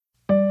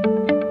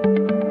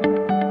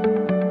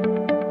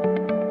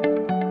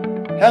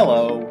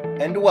Hello,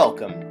 and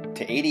welcome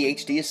to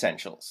ADHD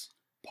Essentials,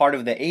 part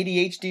of the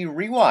ADHD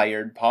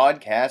Rewired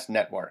podcast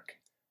network.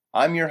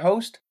 I'm your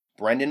host,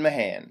 Brendan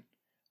Mahan.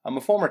 I'm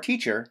a former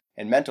teacher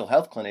and mental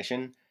health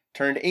clinician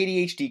turned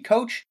ADHD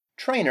coach,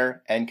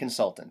 trainer, and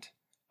consultant.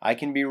 I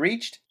can be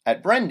reached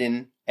at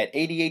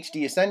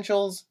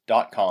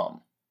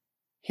brendan@adhdessentials.com.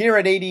 Here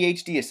at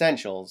ADHD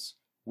Essentials,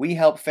 we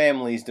help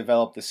families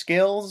develop the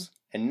skills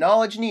and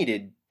knowledge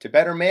needed to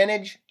better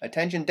manage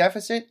attention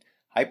deficit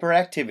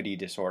hyperactivity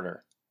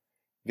disorder.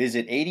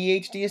 Visit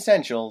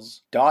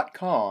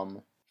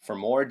ADHDessentials.com for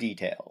more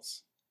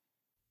details.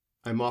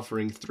 I'm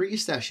offering 3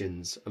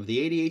 sessions of the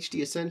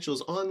ADHD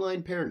Essentials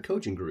online parent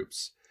coaching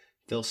groups.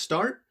 They'll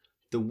start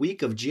the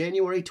week of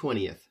January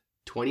 20th,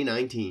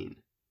 2019.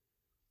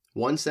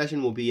 One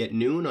session will be at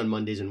noon on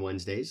Mondays and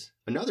Wednesdays.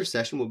 Another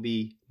session will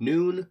be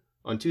noon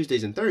on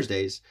Tuesdays and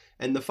Thursdays.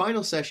 And the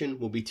final session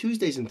will be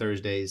Tuesdays and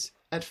Thursdays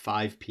at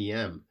 5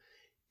 p.m.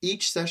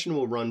 Each session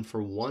will run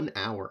for 1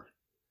 hour,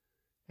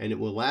 and it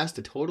will last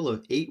a total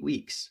of 8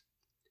 weeks.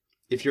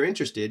 If you're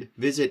interested,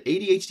 visit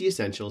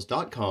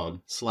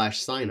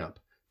ADHDessentials.com/signup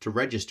to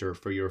register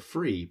for your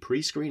free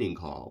pre-screening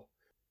call.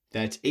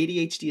 That's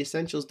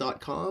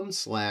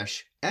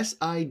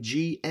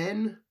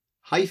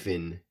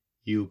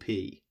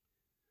ADHDessentials.com/SIGN-UP.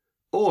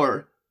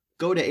 Or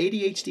go to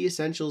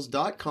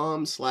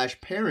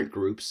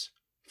ADHDessentials.com/parent-groups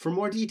for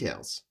more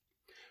details.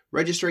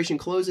 Registration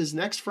closes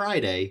next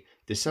Friday,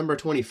 December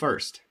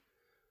 21st.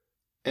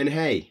 And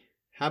hey,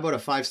 how about a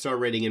 5-star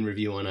rating and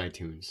review on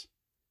iTunes?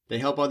 They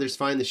help others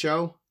find the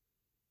show,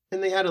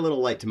 and they add a little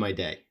light to my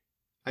day.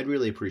 I'd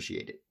really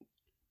appreciate it.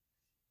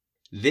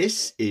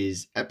 This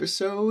is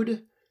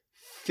episode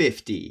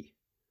 50.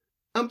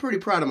 I'm pretty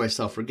proud of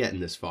myself for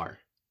getting this far.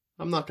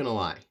 I'm not going to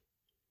lie.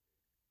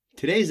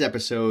 Today's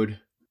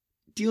episode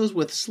deals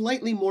with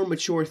slightly more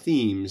mature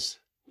themes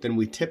than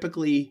we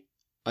typically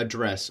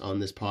address on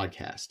this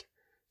podcast.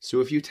 So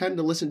if you tend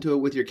to listen to it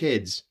with your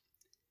kids,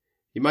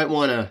 you might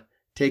want to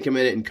take a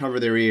minute and cover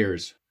their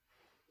ears,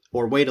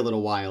 or wait a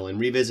little while and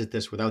revisit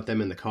this without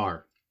them in the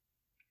car.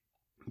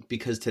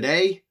 Because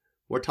today,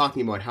 we're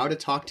talking about how to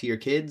talk to your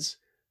kids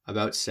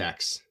about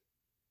sex.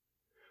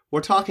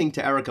 We're talking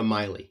to Erica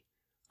Miley,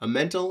 a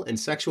mental and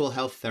sexual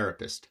health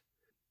therapist,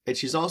 and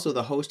she's also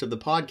the host of the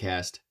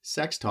podcast,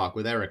 Sex Talk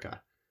with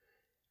Erica.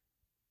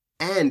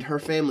 And her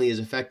family is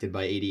affected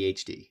by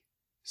ADHD,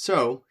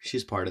 so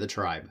she's part of the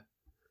tribe.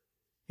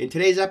 In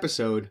today's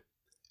episode,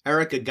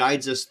 Erica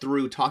guides us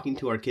through talking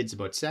to our kids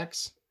about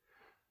sex.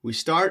 We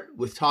start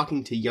with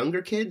talking to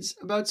younger kids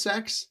about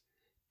sex,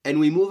 and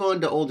we move on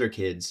to older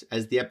kids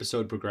as the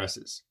episode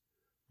progresses.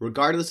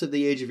 Regardless of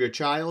the age of your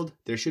child,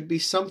 there should be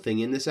something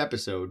in this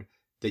episode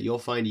that you'll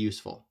find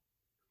useful.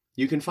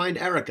 You can find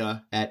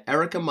Erica at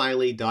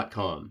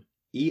ericamiley.com,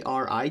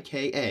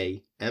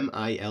 ERIKAMILEY.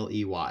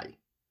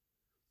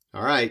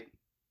 All right,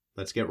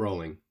 let's get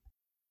rolling.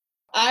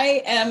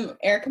 I am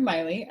Erica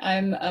Miley.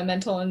 I'm a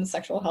mental and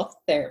sexual health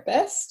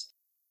therapist.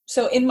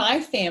 So in my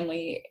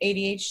family,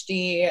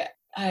 ADHD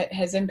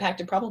has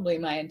impacted probably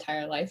my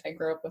entire life. I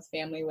grew up with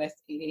family with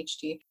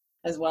ADHD,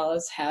 as well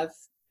as have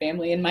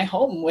family in my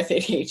home with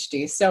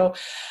ADHD. So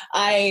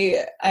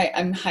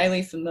I'm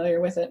highly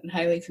familiar with it and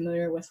highly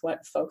familiar with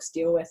what folks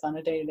deal with on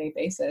a day-to-day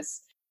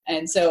basis.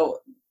 And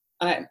so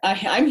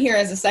I'm here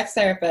as a sex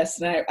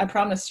therapist, and I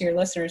promise to your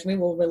listeners, we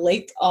will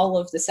relate all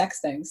of the sex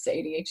things to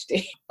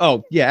ADHD.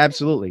 Oh, yeah,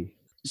 absolutely.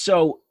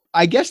 So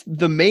I guess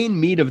the main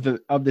meat of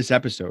this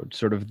episode,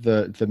 sort of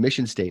the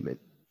mission statement,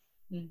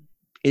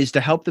 is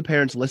to help the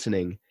parents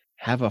listening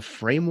have a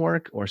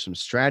framework or some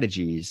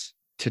strategies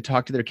to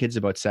talk to their kids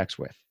about sex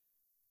with.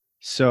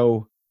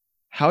 So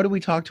how do we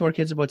talk to our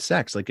kids about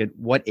sex? Like, at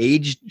what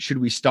age should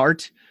we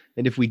start?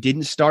 And if we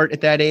didn't start at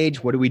that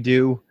age, what do we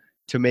do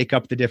to make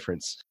up the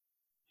difference?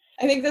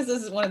 I think this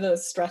is one of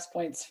those stress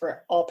points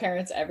for all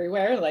parents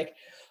everywhere. Like,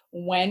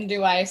 when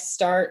do I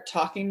start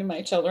talking to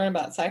my children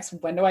about sex?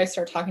 When do I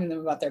start talking to them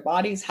about their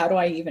bodies? How do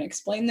I even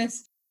explain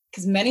this?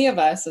 Because many of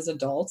us as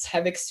adults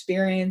have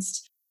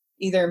experienced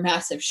either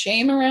massive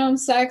shame around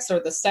sex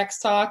or the sex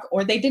talk,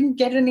 or they didn't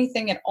get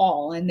anything at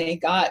all. And they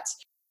got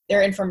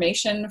their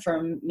information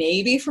from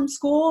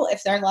school,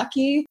 if they're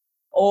lucky,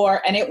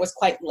 and it was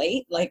quite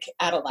late, like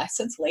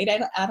late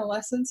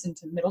adolescence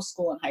into middle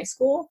school and high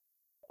school.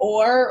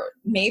 Or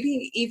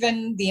maybe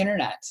even the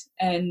internet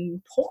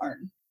and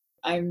porn.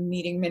 I'm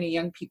meeting many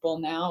young people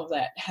now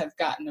that have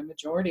gotten a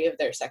majority of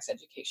their sex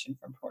education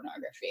from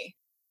pornography.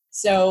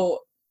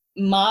 So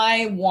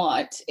my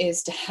want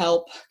is to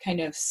help kind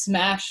of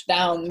smash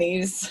down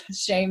these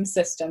shame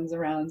systems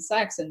around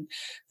sex, and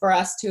for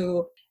us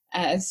to,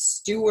 as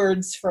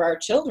stewards for our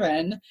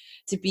children,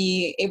 to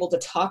be able to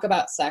talk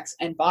about sex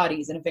and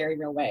bodies in a very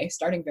real way,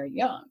 starting very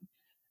young.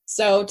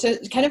 So to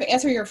kind of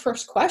answer your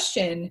first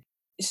question,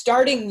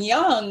 starting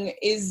young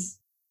is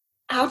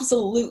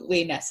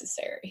absolutely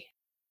necessary.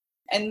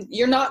 And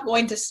you're not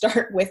going to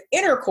start with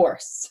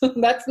intercourse.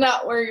 That's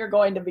not where you're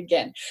going to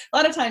begin. A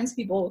lot of times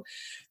people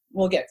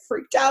will get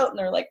freaked out and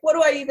they're like, what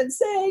do I even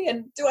say?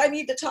 And do I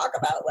need to talk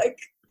about like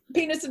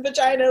penis and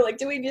vagina? Like,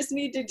 do we just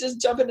need to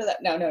just jump into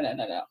that? No.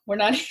 We're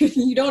not,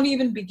 you don't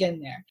even begin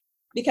there.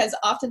 Because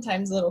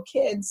oftentimes little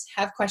kids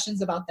have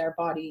questions about their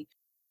body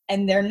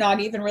and they're not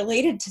even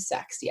related to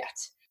sex yet.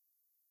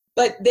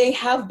 But they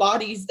have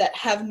bodies that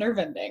have nerve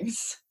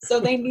endings. So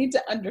they need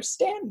to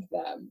understand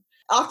them.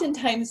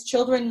 Oftentimes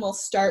children will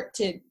start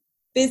to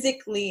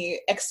physically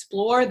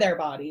explore their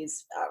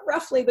bodies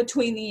roughly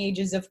between the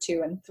ages of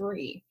 2 and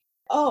 3.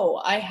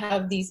 Oh, I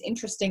have these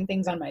interesting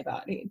things on my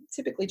body,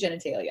 typically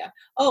genitalia.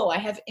 Oh,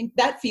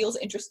 that feels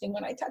interesting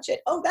when I touch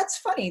it. Oh, that's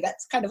funny.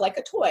 That's kind of like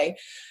a toy.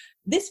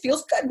 This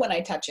feels good when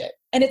I touch it.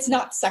 And it's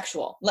not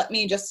sexual. Let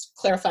me just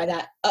clarify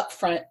that up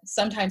front.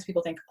 Sometimes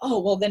people think, oh,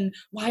 well, then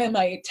why am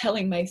I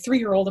telling my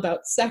 3-year-old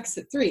about sex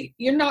at 3?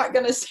 You're not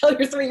going to tell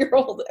your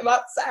 3-year-old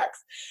about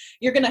sex.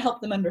 You're going to help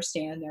them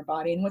understand their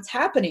body and what's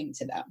happening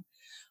to them.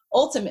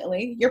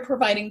 Ultimately, you're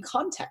providing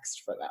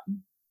context for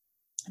them.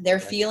 They're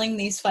feeling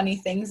these funny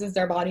things as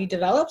their body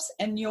develops,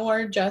 and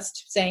you're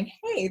just saying,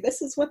 hey,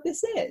 this is what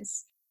this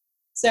is.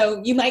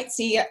 So you might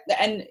see,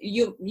 and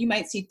you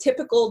might see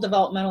typical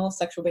developmental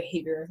sexual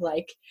behavior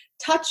like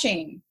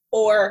touching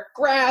or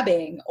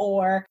grabbing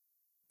or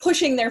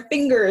pushing their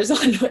fingers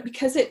onto it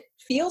because it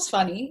feels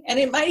funny, and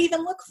it might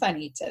even look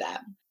funny to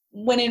them.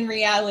 When in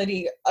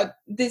reality,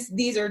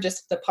 these are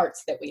just the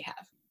parts that we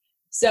have.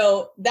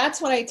 So that's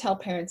what I tell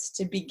parents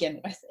to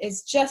begin with,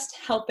 is just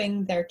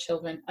helping their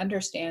children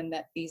understand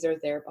that these are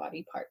their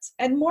body parts.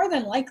 And more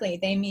than likely,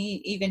 they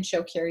may even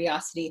show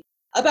curiosity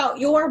about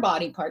your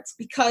body parts,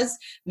 because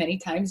many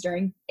times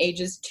during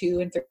ages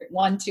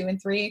 1, 2,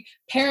 and 3,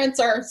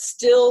 parents are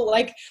still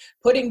like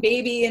putting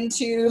baby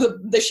into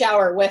the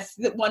shower with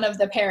one of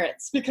the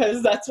parents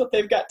because that's what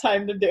they've got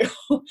time to do.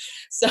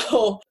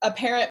 So a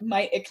parent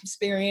might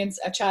experience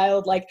a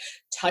child like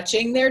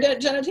touching their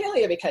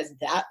genitalia because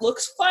that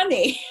looks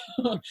funny.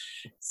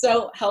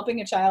 So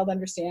helping a child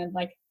understand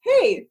like,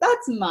 hey,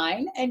 that's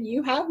mine and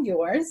you have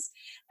yours.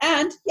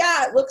 And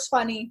yeah, it looks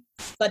funny,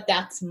 but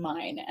that's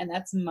mine and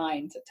that's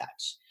mine to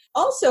touch.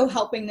 Also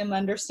helping them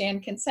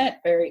understand consent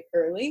very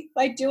early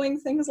by doing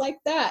things like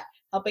that,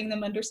 helping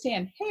them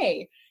understand,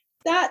 hey,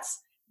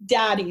 that's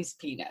daddy's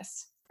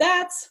penis.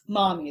 That's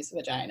mommy's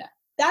vagina.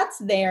 That's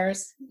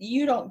theirs.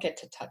 You don't get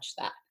to touch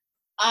that.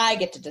 I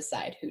get to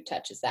decide who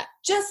touches that.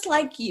 Just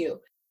like you.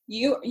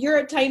 You're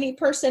a tiny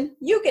person.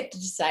 You get to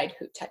decide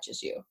who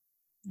touches you.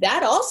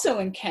 That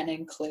also can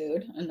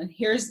include, and then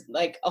here's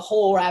like a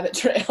whole rabbit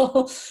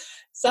trail.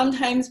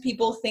 Sometimes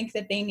people think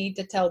that they need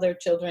to tell their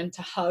children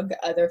to hug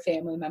other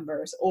family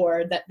members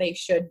or that they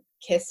should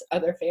kiss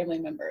other family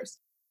members.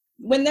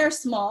 When they're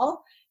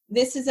small,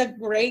 this is a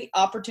great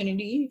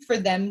opportunity for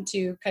them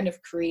to kind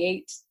of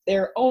create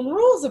their own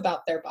rules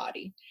about their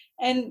body.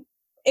 And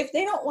if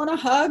they don't want to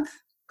hug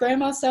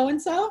grandma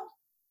so-and-so,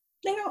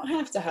 they don't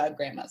have to hug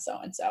grandma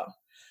so-and-so.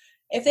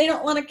 If they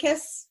don't want to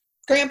kiss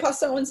grandpa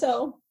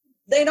so-and-so,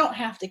 they don't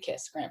have to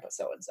kiss grandpa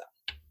so-and-so.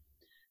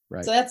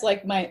 Right. So that's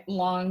like my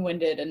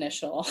long-winded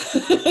initial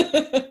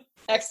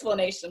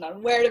explanation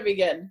on where to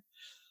begin.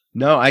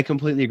 No, I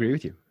completely agree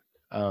with you.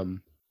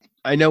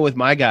 I know with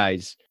my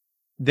guys,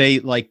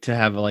 they like to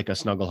have like a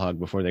snuggle hug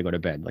before they go to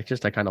bed. Like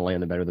just I kind of lay on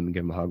the bed with them and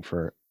give them a hug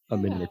for a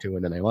minute or two,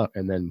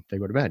 and then they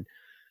go to bed.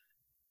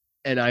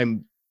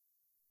 And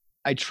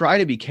I try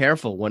to be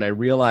careful when I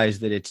realize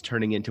that it's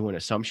turning into an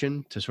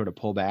assumption to sort of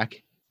pull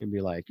back and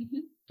be like,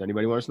 does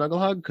anybody want a snuggle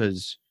hug?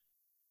 Because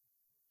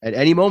at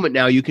any moment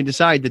now, you can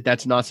decide that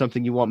that's not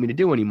something you want me to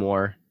do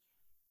anymore.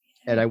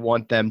 And I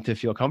want them to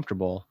feel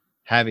comfortable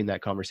having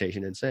that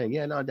conversation and saying,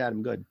 yeah, no, Dad,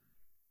 I'm good.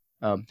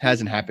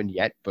 Hasn't happened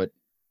yet, but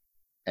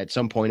at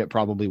some point it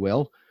probably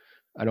will.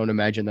 I don't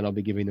imagine that I'll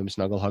be giving them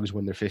snuggle hugs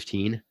when they're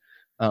 15.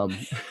 That'd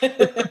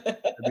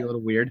be a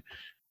little weird,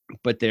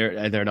 but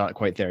they're not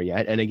quite there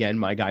yet. And again,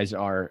 my guys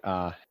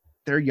are,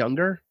 they're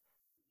younger.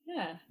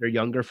 Yeah. They're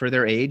younger for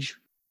their age.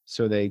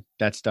 So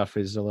that stuff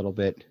is a little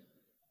bit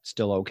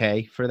still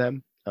okay for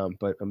them.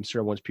 But I'm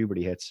sure once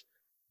puberty hits,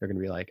 they're going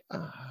to be like,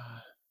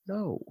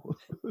 no.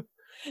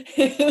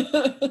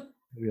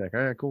 Be like,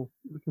 all right, cool.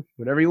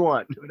 Whatever you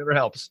want, whatever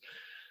helps.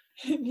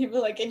 You were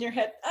like in your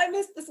head, I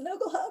miss the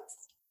snuggle hugs.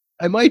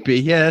 I might be.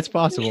 Yeah, that's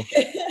possible.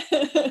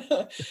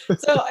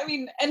 So, I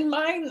mean, and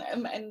mine,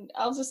 and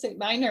I'll just say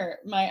mine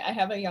I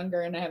have a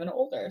younger and I have an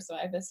older. So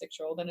I have a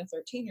 6-year-old and a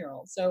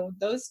 13-year-old. So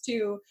those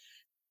two,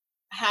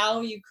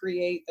 how you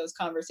create those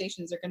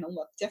conversations are going to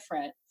look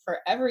different for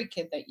every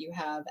kid that you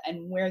have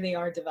and where they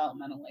are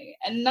developmentally.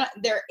 And not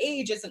their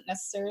age isn't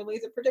necessarily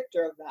the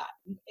predictor of that.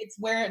 It's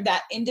where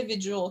that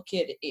individual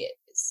kid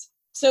is.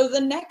 So the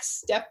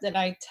next step that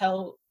I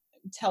tell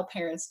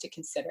parents to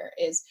consider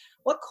is,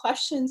 what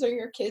questions are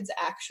your kids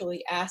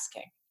actually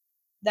asking?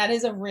 That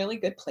is a really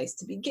good place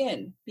to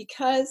begin,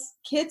 because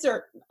kids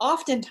are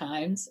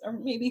oftentimes, or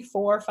maybe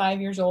 4 or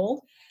 5 years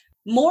old,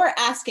 more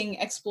asking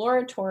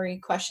exploratory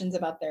questions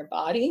about their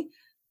body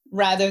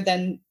rather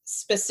than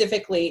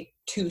specifically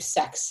to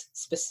sex,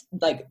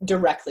 like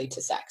directly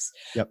to sex.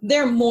 Yep.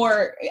 They're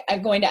more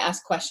going to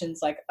ask questions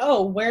like,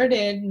 oh, where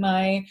did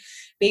my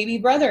baby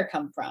brother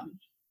come from?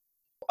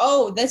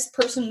 Oh, this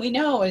person we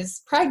know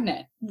is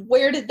pregnant.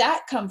 Where did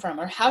that come from?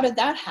 Or how did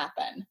that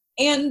happen?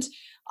 And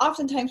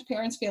oftentimes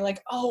parents feel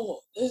like, oh,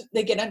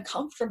 they get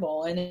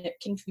uncomfortable, and it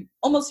can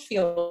almost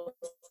feel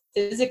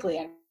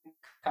physically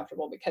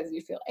uncomfortable because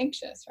you feel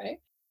anxious, right?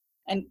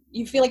 And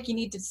you feel like you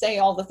need to say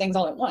all the things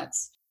all at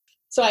once.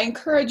 So I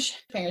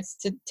encourage parents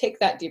to take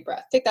that deep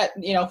breath, take that,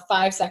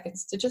 5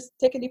 seconds to just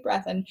take a deep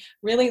breath and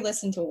really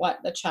listen to what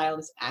the child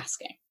is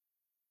asking.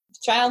 The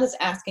child is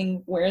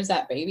asking, where does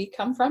that baby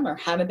come from? Or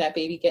how did that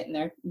baby get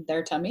in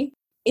their tummy?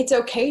 It's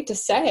okay to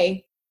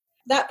say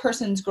that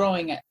person's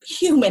growing a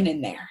human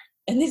in there.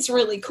 And it's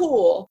really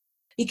cool,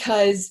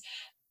 because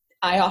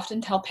I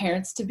often tell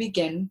parents to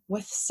begin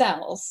with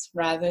cells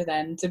rather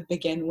than to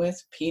begin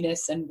with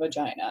penis and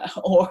vagina,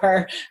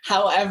 or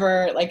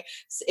however, like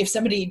if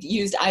somebody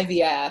used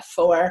IVF,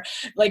 or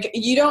like,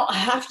 you don't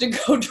have to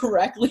go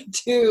directly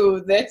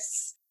to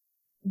this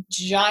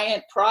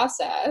giant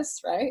process,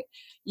 right?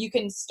 You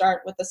can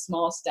start with the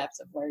small steps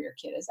of where your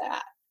kid is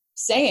at.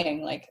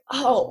 Saying like,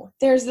 oh,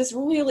 there's this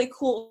really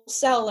cool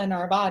cell in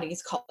our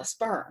bodies called a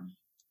sperm.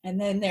 And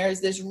then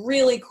there's this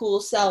really cool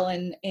cell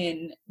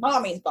in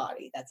mommy's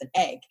body that's an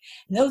egg.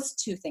 And those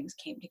two things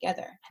came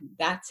together. And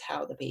that's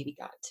how the baby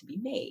got to be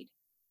made.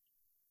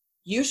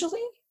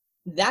 Usually,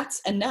 that's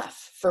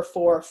enough for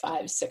 4,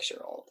 5,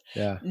 6-year-old.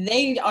 Yeah.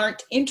 They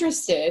aren't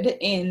interested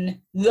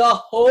in the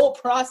whole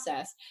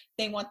process.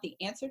 They want the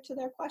answer to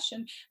their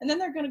question. And then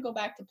they're going to go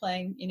back to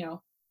playing,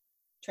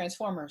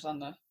 Transformers on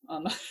the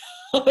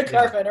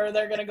carpet, or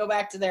they're going to go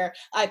back to their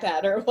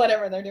iPad or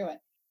whatever they're doing.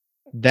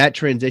 That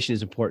transition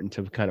is important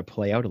to kind of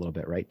play out a little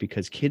bit, right?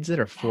 Because kids that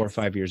are 4 or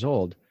 5 years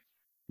old,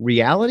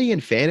 reality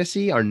and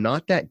fantasy are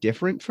not that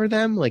different for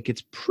them. Like,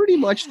 it's pretty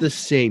much the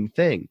same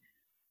thing.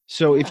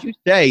 So if you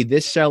say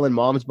this cell in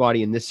mom's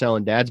body and this cell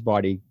in dad's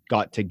body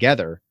got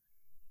together,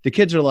 the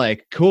kids are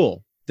like,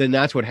 cool, then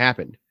that's what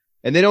happened.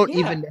 And they don't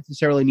even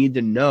necessarily need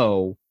to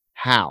know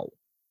how.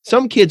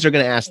 Some kids are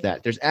going to ask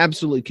that. There's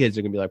absolutely kids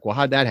that are going to be like, well,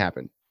 how'd that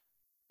happen?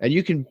 And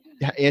you can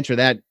answer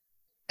that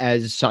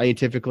as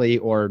scientifically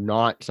or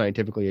not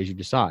scientifically as you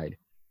decide.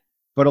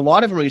 But a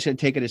lot of them are just going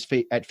to take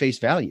it at face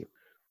value.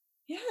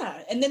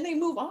 Yeah. And then they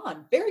move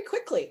on very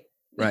quickly.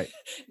 Right.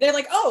 They're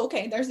like, oh,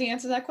 okay, there's the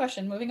answer to that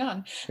question. Moving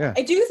on. Yeah.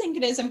 I do think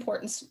it is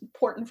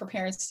important for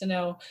parents to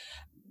know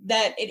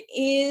that it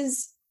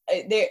is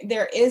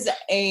there is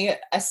a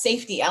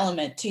safety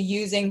element to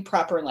using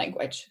proper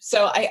language.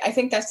 So I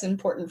think that's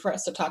important for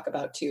us to talk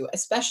about too,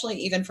 especially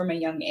even from a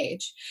young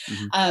age.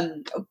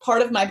 Mm-hmm.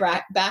 Part of my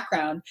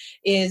background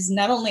is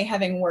not only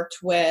having worked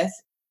with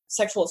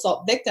sexual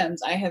assault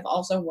victims, I have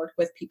also worked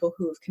with people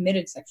who have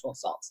committed sexual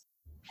assaults.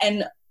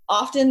 And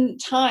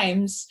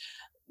oftentimes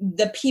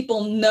the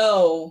people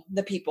know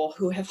the people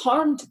who have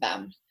harmed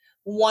them.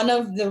 One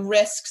of the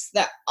risks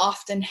that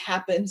often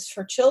happens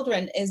for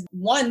children is,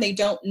 one, they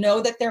don't know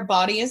that their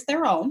body is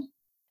their own.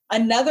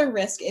 Another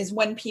risk is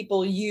when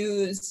people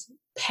use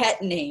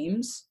pet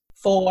names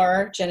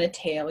for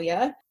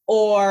genitalia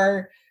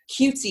or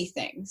cutesy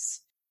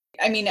things.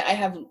 I mean, I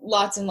have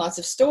lots and lots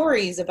of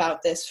stories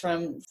about this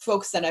from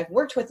folks that I've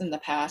worked with in the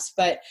past,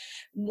 but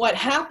what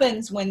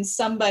happens when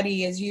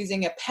somebody is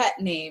using a pet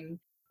name,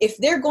 if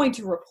they're going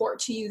to report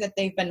to you that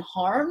they've been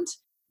harmed,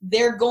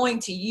 they're going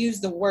to use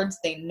the words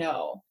they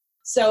know.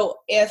 So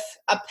if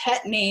a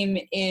pet name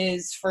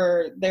is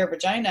for their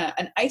vagina,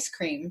 an ice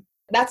cream,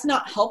 that's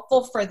not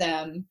helpful for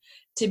them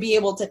to be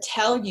able to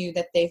tell you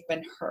that they've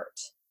been hurt.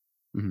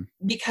 Mm-hmm.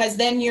 Because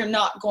then you're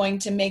not going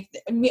to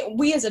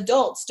we as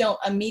adults don't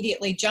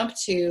immediately jump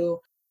to,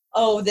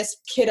 oh, this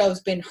kiddo's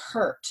been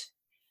hurt.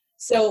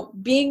 So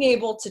being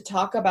able to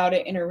talk about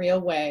it in a real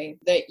way,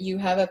 that you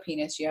have a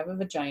penis, you have a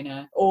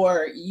vagina,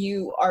 or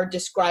you are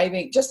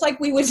describing, just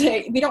like we would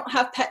say, we don't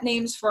have pet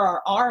names for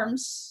our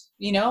arms,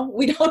 we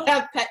don't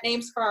have pet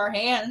names for our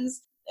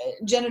hands.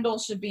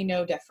 Genitals should be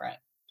no different.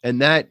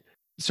 And that,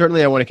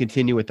 certainly I want to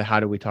continue with the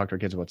how do we talk to our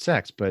kids about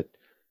sex, but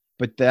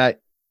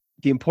that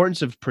the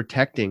importance of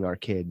protecting our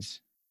kids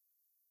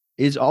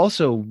is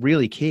also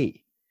really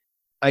key.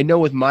 I know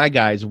with my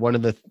guys, one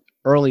of the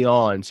early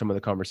on, some of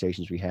the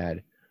conversations we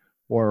had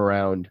or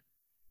around,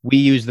 we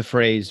use the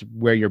phrase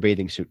wear your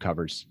bathing suit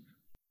covers,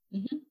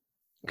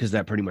 because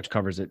that pretty much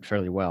covers it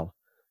fairly well.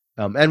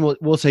 And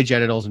we'll say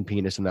genitals and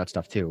penis and that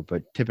stuff too.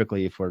 But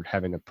typically if we're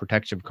having a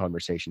protective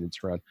conversation, it's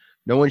around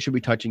no one should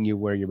be touching you,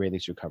 wear your bathing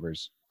suit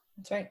covers.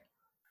 That's right.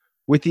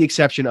 With the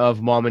exception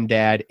of mom and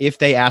dad, if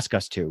they ask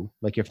us to,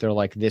 like if they're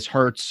like, this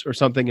hurts or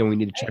something and we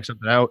need to check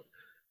something out,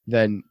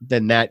 then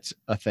that's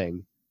a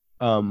thing.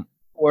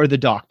 Or the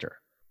doctor.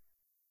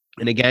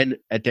 And again,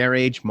 at their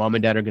age, mom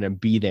and dad are going to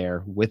be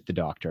there with the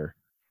doctor.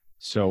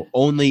 So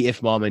only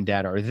if mom and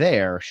dad are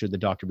there should the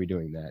doctor be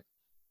doing that.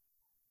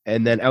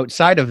 And then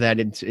outside of that,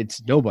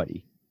 it's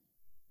nobody.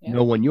 Yeah.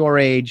 No one your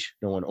age,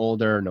 no one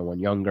older, no one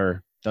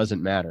younger,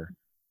 doesn't matter.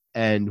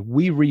 And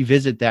we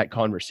revisit that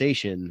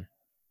conversation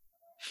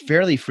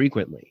fairly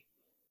frequently.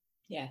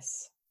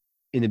 Yes.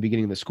 In the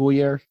beginning of the school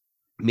year,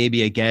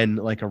 maybe again,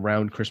 like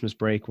around Christmas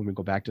break when we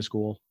go back to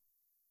school,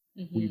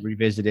 we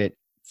revisit it.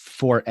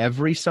 For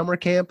every summer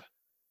camp,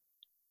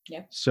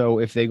 Yep. So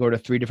if they go to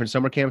 3 different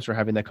summer camps, we're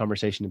having that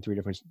conversation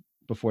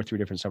before 3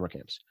 different summer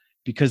camps,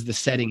 because the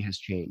setting has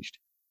changed.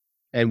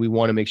 And we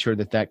want to make sure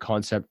that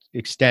concept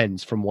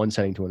extends from one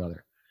setting to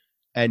another.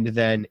 And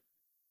then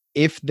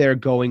if they're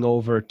going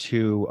over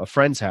to a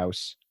friend's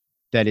house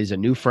that is a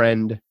new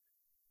friend,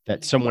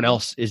 that someone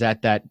else is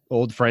at that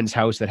old friend's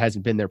house that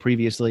hasn't been there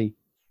previously,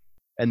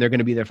 and they're going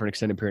to be there for an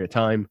extended period of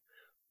time,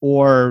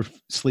 or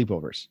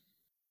sleepovers.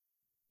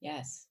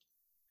 Yes.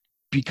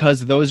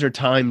 Because those are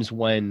times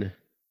when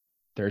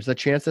there's a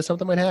chance that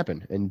something might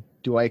happen. And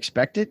do I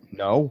expect it?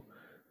 No,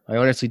 I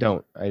honestly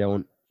don't. I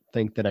don't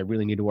think that I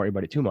really need to worry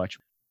about it too much.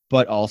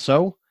 But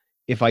also,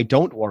 if I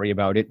don't worry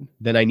about it,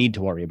 then I need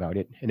to worry about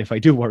it. And if I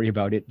do worry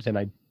about it, then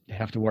I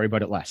have to worry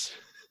about it less.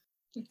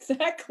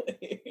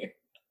 Exactly.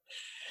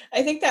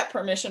 I think that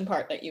permission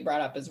part that you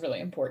brought up is really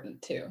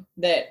important too.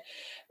 That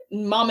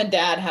mom and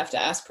dad have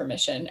to ask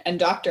permission, and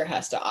doctor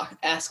has to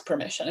ask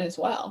permission as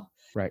well.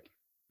 Right.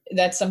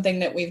 That's something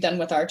that we've done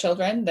with our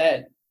children,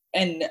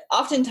 and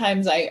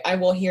oftentimes I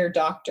will hear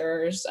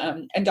doctors,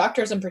 and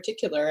doctors in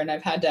particular, and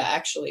I've had to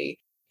actually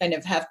kind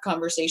of have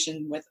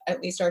conversation with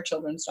at least our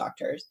children's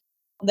doctors.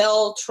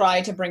 They'll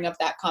try to bring up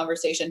that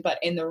conversation, but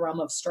in the realm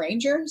of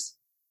strangers.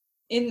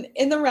 In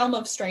the realm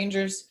of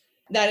strangers,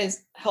 that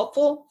is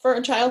helpful for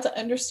a child to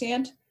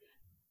understand,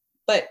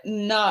 but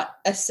not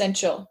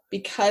essential,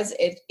 because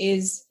it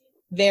is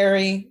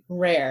very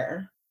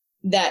rare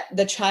that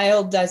the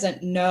child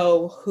doesn't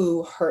know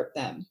who hurt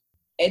them.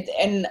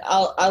 And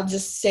I'll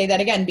just say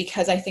that again,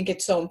 because I think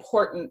it's so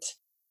important.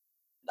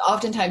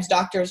 Oftentimes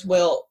doctors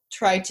will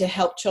try to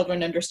help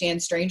children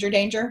understand stranger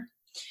danger,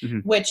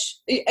 which,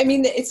 I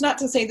mean, it's not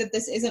to say that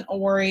this isn't a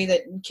worry,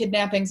 that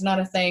kidnapping's not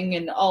a thing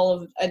and all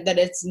of that.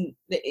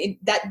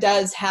 That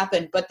does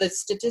happen, but the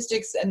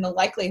statistics and the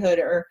likelihood,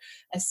 or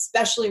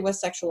especially with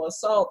sexual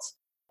assault,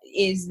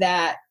 is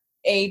that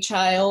a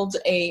child,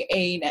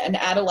 an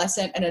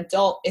adolescent, an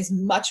adult is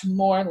much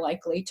more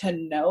likely to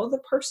know the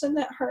person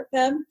that hurt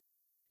them.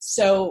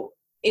 So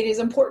it is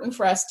important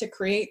for us to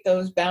create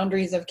those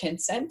boundaries of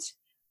consent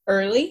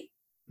early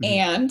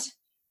and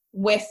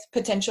with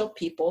potential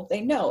people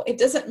they know. It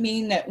doesn't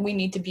mean that we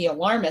need to be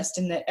alarmist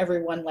and that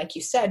everyone, like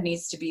you said,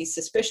 needs to be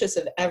suspicious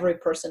of every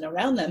person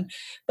around them.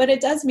 But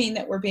it does mean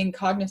that we're being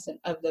cognizant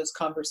of those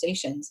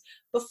conversations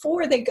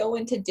before they go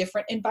into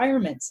different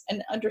environments,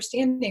 and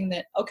understanding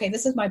that, okay,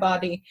 this is my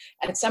body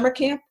at summer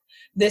camp.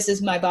 This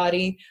is my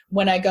body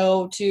when I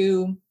go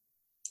to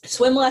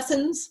swim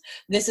lessons.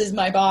 This is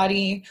my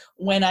body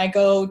when I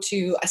go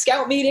to a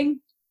scout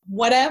meeting.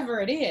 Whatever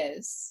it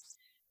is,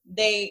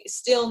 they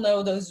still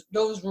know those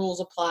rules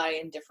apply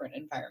in different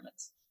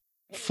environments.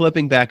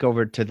 Flipping back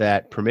over to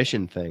that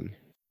permission thing,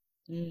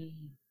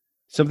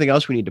 something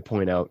else we need to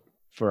point out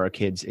for our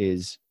kids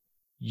is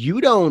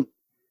you don't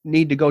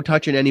need to go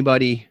touching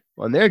anybody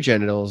on their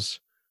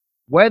genitals,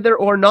 whether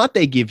or not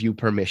they give you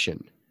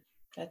permission.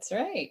 That's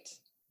right.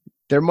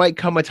 There might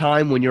come a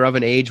time when you're of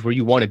an age where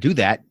you want to do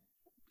that,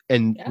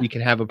 and we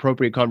can have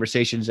appropriate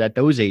conversations at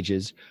those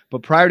ages.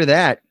 But prior to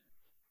that,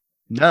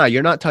 nah,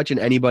 you're not touching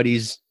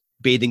anybody's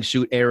bathing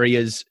suit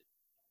areas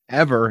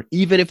ever,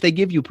 even if they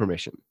give you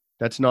permission.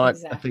 That's not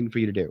a thing for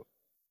you to do.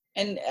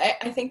 And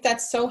I think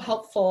that's so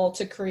helpful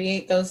to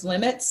create those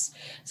limits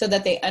so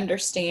that they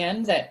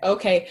understand that,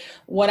 okay,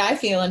 what I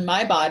feel in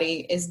my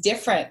body is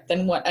different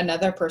than what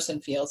another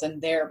person feels in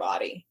their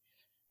body.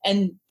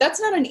 And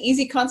that's not an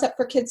easy concept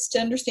for kids to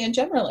understand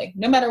generally,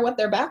 no matter what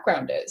their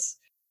background is.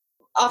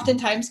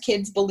 Oftentimes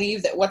kids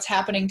believe that what's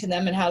happening to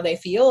them and how they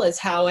feel is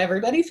how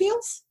everybody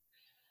feels.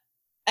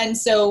 And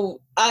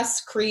so us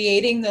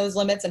creating those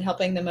limits and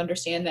helping them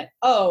understand that,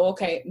 oh,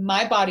 okay,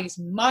 my body's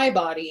my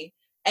body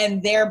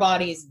and their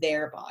body's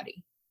their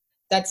body.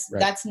 That's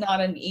not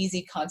an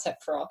easy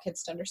concept for all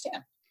kids to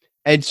understand.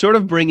 And sort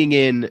of bringing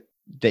in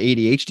the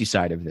ADHD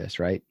side of this,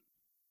 right?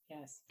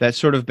 Yes. That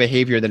sort of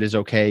behavior that is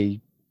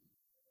okay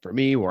for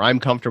me, where I'm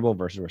comfortable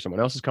versus where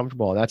someone else is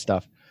comfortable, all that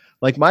stuff.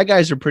 Like, my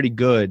guys are pretty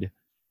good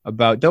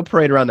about, they'll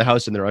parade around the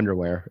house in their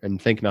underwear and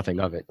think nothing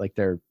of it. Like,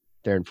 they're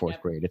in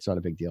fourth grade. It's not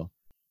a big deal.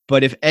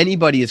 But if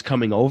anybody is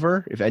coming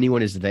over, if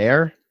anyone is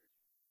there,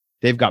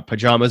 they've got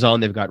pajamas on,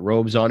 they've got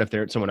robes on. If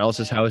they're at someone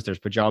else's house, there's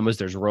pajamas,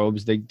 there's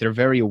robes. They're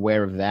very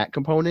aware of that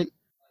component.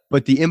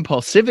 But the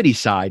impulsivity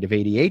side of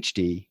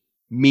ADHD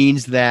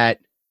means that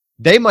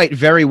they might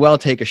very well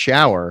take a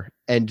shower,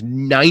 and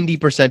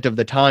 90% of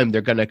the time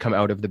they're going to come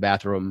out of the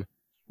bathroom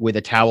with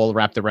a towel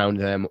wrapped around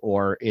them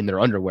or in their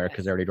underwear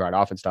because they already dried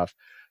off and stuff.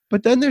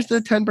 But then there's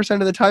the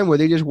 10% of the time where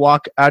they just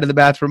walk out of the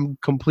bathroom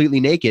completely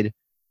naked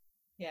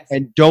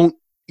and don't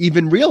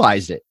even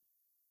realize it.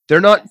 They're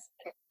not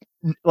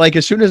like,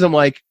 as soon as I'm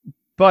like,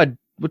 bud,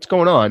 what's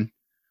going on?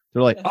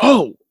 They're like,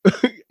 oh,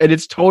 and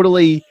it's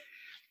totally,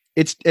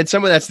 it's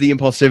some of that's the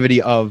impulsivity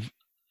of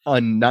a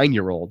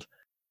 9-year-old.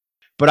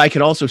 But I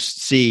can also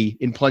see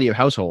in plenty of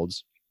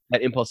households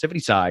that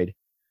impulsivity side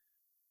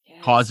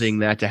causing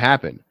that to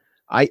happen.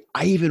 I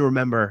even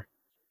remember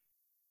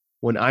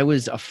when I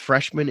was a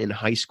freshman in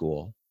high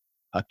school,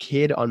 a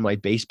kid on my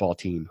baseball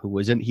team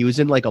he was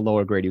in like a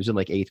lower grade. He was in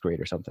like 8th grade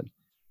or something.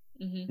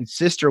 Mhm. And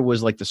sister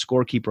was like the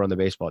scorekeeper on the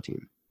baseball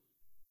team.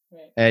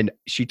 Right. And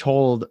she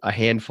told a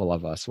handful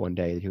of us one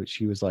day,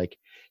 she was like,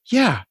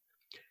 yeah,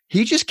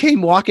 he just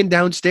came walking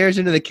downstairs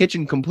into the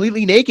kitchen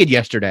completely naked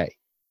yesterday.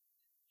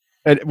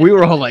 And we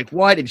were all like,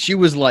 what? And she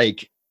was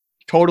like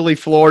totally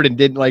floored and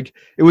didn't like,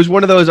 it was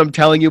one of those, I'm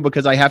telling you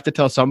because I have to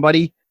tell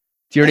somebody.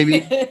 Do you know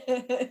what I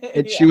mean?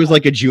 And she was Yeah.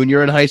 like a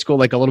junior in high school,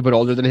 like a little bit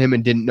older than him,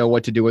 and didn't know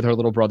what to do with her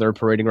little brother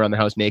parading around the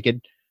house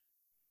naked.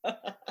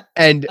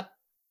 And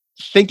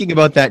thinking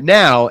about that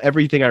now,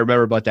 everything I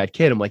remember about that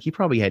kid, I'm like, he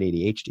probably had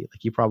ADHD. Like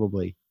he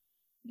probably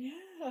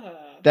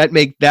Yeah.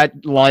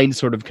 that line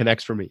sort of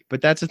connects for me.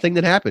 But that's the thing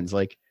that happens.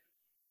 Like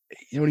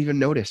you don't even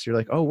notice. You're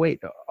like, oh wait,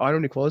 I don't have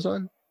any clothes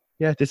on.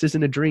 Yeah, this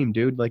isn't a dream,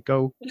 dude. Like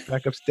go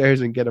back upstairs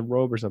and get a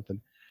robe or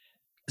something.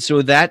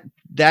 So that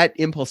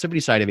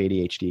impulsivity side of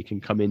ADHD can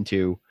come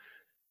into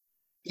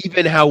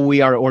even how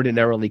we are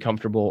ordinarily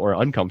comfortable or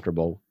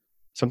uncomfortable.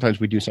 Sometimes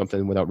we do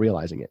something without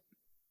realizing it.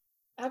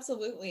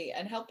 Absolutely.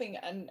 And helping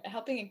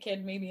a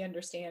kid maybe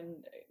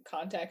understand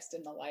context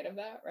in the light of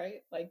that,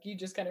 right? Like you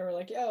just kind of were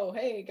like, yo,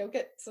 hey, go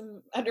get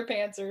some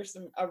underpants or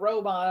a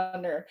robe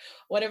on or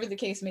whatever the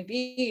case may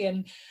be.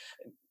 And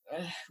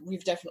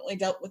we've definitely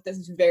dealt with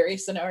this very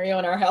scenario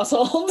in our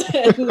household.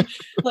 And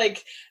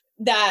like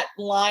that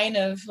line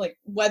of like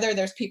whether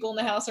there's people in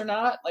the house or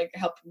not, like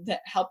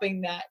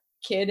helping that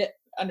kid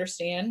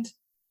understand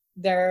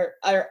there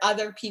are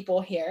other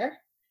people here.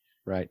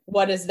 Right.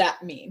 What does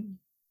that mean?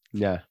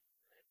 Yeah.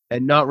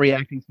 And not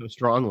reacting so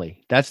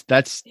strongly. That's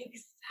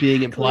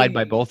being implied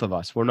by Exactly. both of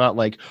us. We're not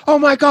like, oh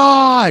my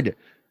God,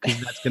 because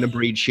that's going to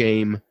breed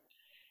shame.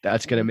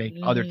 That's going to make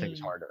other things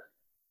Mhm. harder.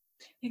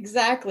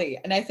 Exactly.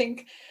 And I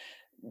think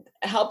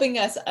helping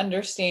us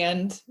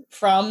understand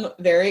from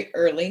very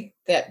early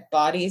that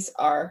bodies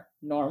are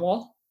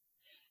normal,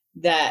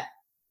 that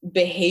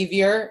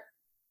behavior,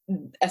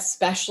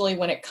 especially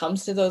when it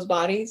comes to those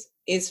bodies,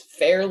 is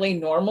fairly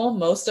normal.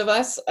 Most of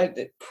us are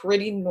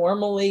pretty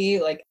normally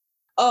like,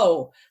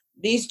 oh,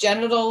 these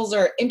genitals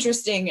are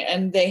interesting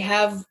and they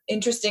have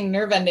interesting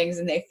nerve endings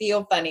and they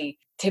feel funny.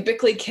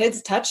 Typically,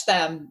 kids touch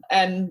them,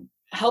 and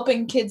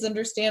helping kids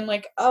understand,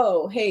 like,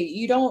 oh, hey,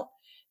 you don't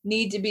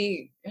need to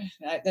be,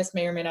 this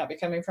may or may not be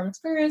coming from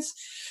experience.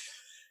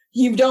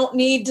 You don't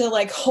need to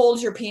like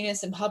hold your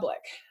penis in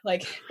public.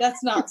 Like,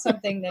 that's not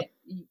something that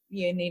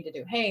you need to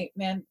do. Hey,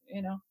 man,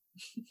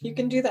 you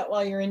can do that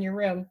while you're in your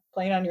room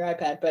playing on your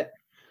iPad, but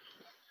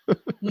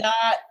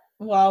not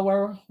while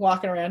we're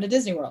walking around a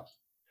Disney World.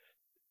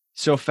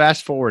 So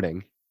fast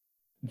forwarding,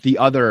 the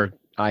other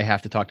I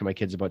have to talk to my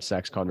kids about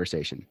sex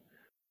conversation.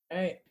 All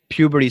right.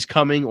 Puberty's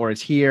coming or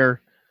it's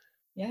here.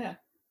 Yeah.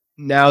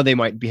 Now they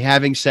might be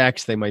having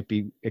sex. They might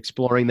be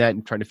exploring that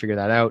and trying to figure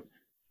that out.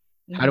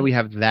 How do we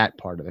have that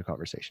part of the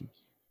conversation?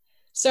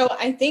 So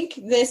I think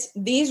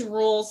these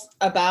rules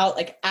about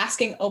like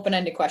asking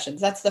open-ended questions,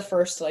 that's the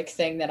first like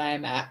thing that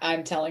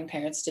I'm telling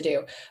parents to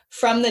do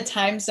from the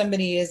time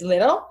somebody is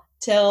little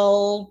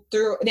until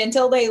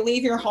they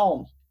leave your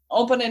home.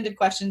 Open-ended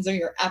questions are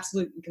your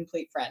absolute and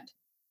complete friend.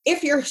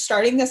 If you're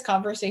starting this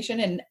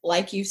conversation, and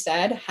like you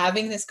said,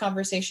 having this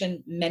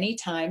conversation many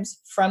times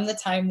from the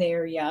time they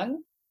are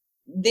young,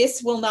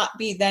 this will not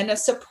be then a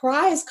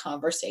surprise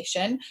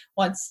conversation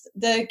once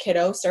the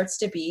kiddo starts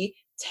to be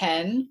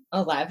 10,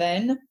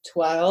 11,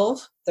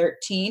 12,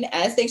 13,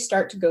 as they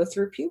start to go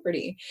through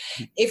puberty.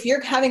 If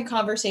you're having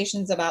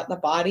conversations about the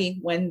body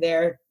when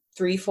they're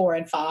 3, 4,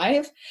 and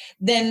 5,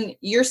 then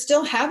you're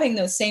still having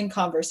those same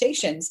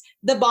conversations.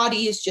 The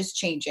body is just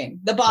changing.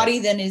 The body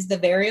then is the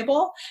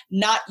variable,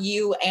 not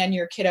you and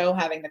your kiddo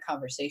having the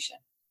conversation.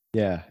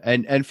 Yeah.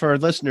 And for our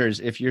listeners,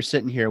 if you're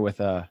sitting here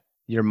with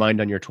your mind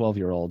on your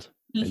 12-year-old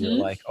and you're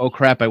like, oh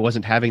crap, I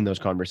wasn't having those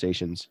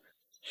conversations.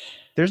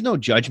 There's no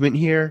judgment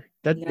here.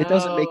 That it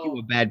doesn't make you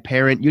a bad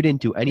parent. You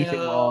didn't do anything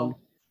wrong.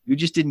 You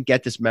just didn't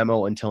get this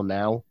memo until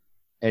now.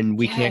 And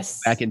we can't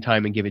go back in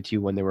time and give it to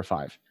you when they were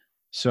 5.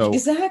 So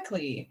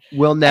exactly.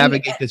 We'll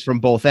navigate this from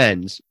both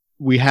ends.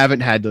 We haven't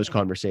had those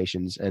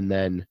conversations. And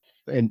then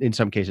in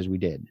some cases we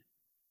did.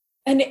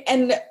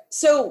 And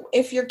so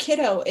if your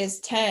kiddo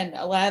is 10,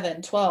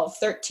 11, 12,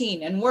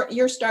 13, and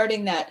you're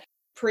starting that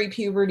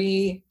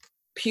pre-puberty,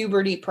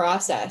 puberty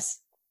process,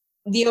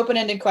 the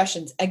open-ended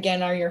questions,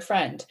 again, are your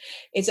friend.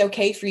 It's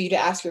okay for you to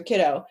ask your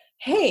kiddo,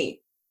 hey,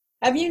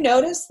 have you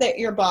noticed that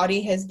your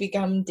body has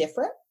become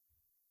different?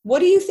 What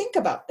do you think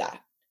about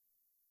that?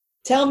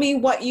 Tell me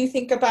what you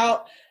think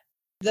about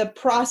the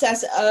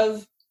process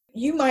of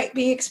you might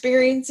be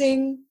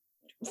experiencing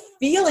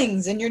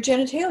feelings in your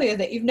genitalia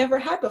that you've never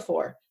had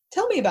before.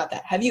 Tell me about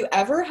that. Have you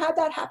ever had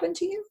that happen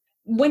to you?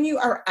 When you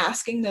are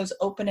asking those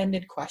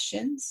open-ended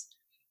questions,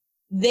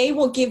 they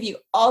will give you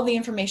all the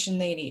information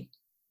they need.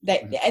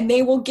 And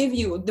they will give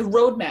you the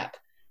roadmap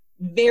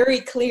very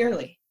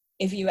clearly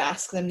if you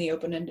ask them the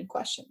open-ended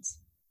questions.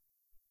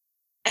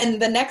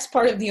 And the next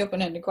part of the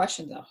open-ended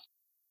question, though,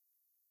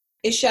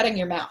 is shutting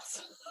your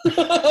mouth. This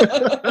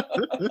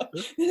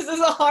is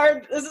a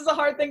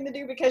hard thing to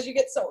do because you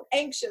get so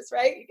anxious,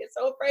 right? You get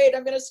so afraid,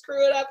 I'm going to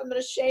screw it up, I'm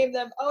going to shame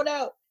them. Oh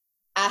no.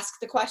 Ask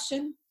the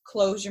question,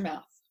 close your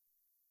mouth.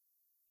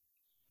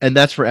 And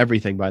that's for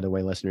everything, by the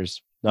way,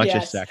 listeners, not just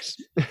Yes. sex.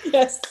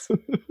 Yes.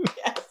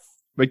 Yes.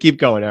 But keep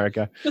going,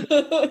 Erica.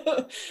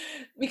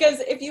 Because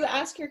if you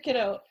ask your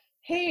kiddo,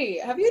 hey,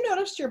 have you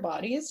noticed your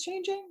body is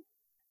changing?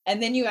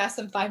 And then you ask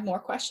them 5 more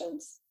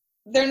questions,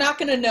 they're not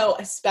going to know,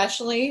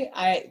 especially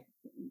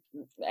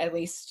at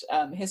least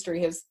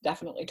history has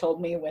definitely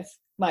told me with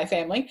my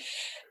family,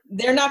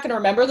 they're not going to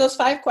remember those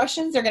 5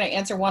 questions. They're going to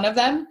answer one of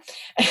them.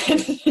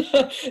 And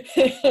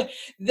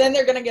then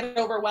they're going to get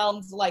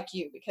overwhelmed like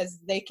you, because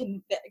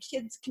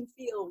kids can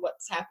feel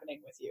what's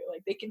happening with you.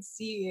 Like they can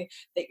see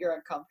that you're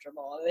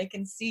uncomfortable. They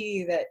can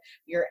see that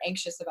you're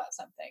anxious about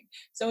something.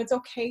 So it's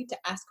okay to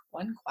ask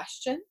one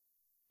question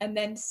and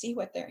then see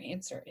what their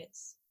answer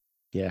is.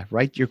 Yeah.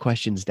 Write your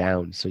questions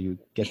down so you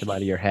get them out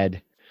of your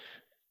head.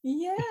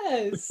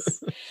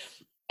 Yes.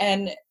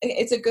 And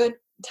it's a good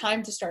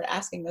time to start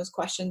asking those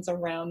questions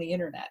around the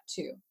internet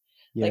too.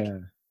 Yeah. Like,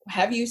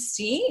 have you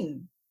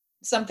seen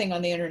something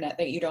on the internet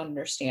that you don't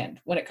understand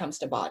when it comes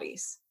to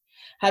bodies?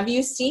 Have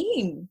you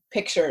seen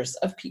pictures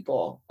of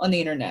people on the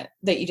internet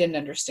that you didn't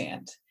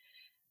understand?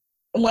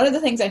 And one of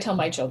the things I tell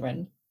my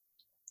children,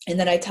 and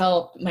that I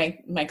tell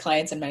my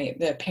clients and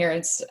the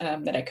parents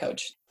that I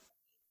coach,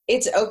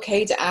 it's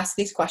okay to ask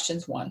these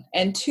questions, 1.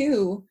 And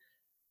 2,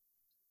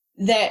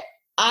 that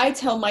I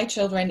tell my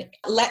children,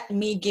 let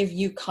me give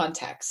you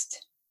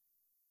context,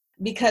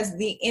 because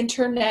the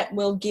internet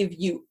will give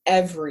you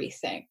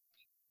everything,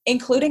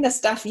 including the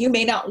stuff you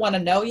may not want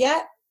to know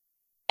yet.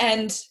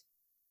 And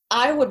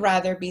I would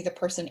rather be the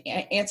person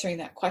answering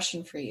that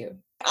question for you.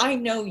 I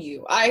know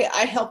you.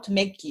 I helped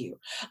make you.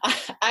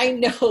 I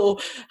know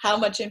how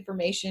much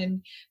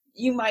information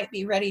you might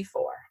be ready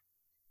for.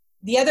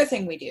 The other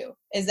thing we do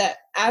is that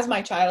as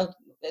my child,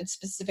 and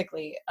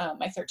specifically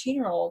my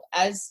 13-year-old,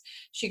 as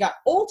she got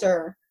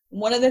older,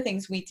 one of the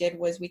things we did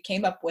was we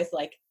came up with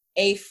like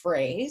a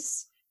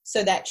phrase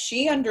so that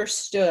she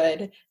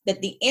understood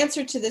that the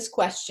answer to this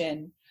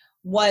question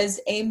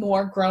was a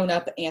more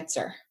grown-up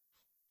answer.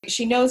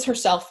 She knows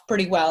herself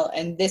pretty well,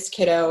 and this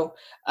kiddo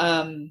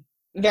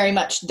very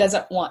much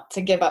doesn't want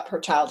to give up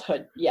her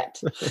childhood yet.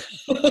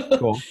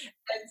 Cool.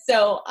 And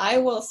so I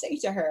will say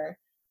to her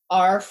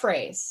our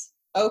phrase,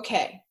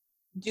 okay,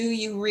 do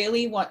you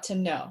really want to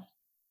know?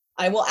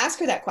 I will ask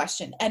her that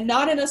question, and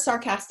not in a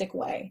sarcastic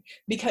way,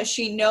 because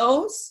she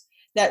knows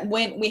that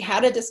when we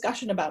had a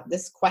discussion about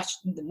this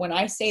question, when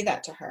I say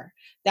that to her,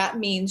 that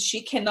means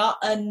she cannot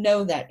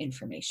unknow that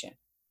information.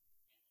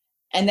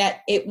 And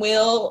that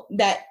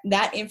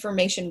that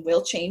information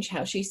will change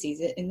how she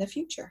sees it in the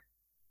future.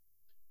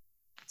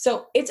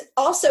 So it's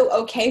also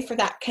okay for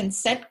that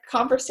consent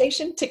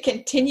conversation to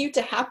continue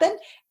to happen,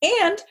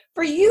 and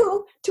for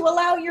you to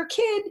allow your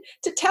kid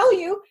to tell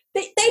you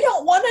that they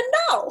don't want to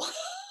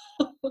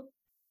know.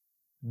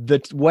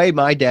 The way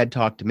my dad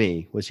talked to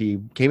me was he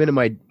came into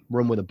my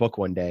room with a book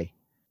one day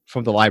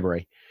from the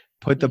library,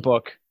 put the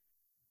book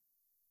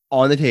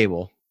on the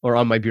table or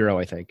on my bureau,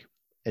 I think,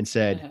 and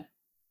said,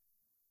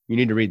 you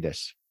need to read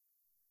this,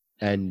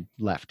 and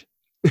left.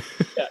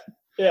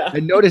 Yeah.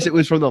 And notice it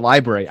was from the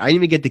library. I didn't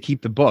even get to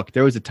keep the book.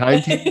 There was a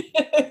time table.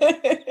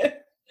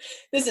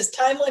 This is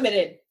time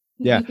limited.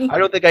 Yeah. I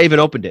don't think I even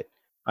opened it.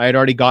 I had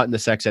already gotten the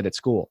sex ed at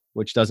school,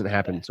 which doesn't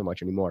happen so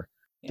much anymore,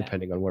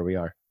 depending on where we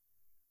are.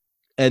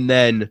 And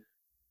then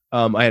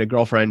I had a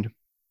girlfriend.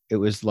 It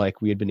was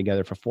like we had been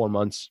together for 4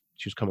 months.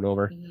 She was coming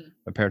over.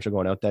 My parents were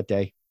going out that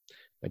day.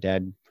 My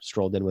dad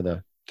strolled in with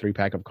a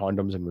 3-pack of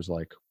condoms and was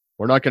like,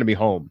 we're not going to be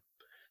home,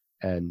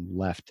 and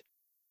left.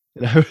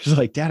 And I was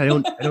like, Dad, I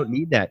don't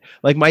need that.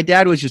 Like, my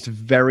dad was just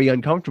very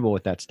uncomfortable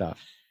with that stuff.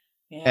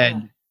 Yeah.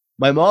 And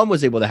my mom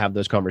was able to have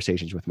those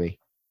conversations with me,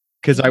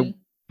 because I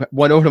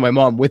went over to my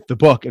mom with the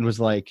book and was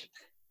like,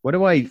 what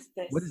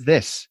is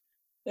this?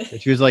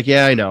 And she was like,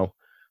 yeah, I know.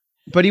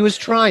 But he was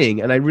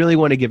trying, and I really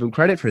want to give him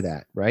credit for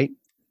that, right?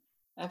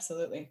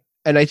 Absolutely.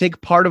 And I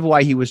think part of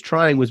why he was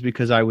trying was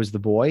because I was the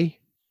boy.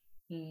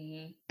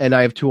 And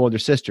I have 2 older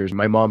sisters.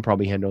 My mom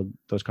probably handled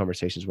those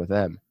conversations with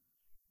them.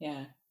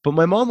 Yeah. But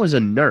my mom was a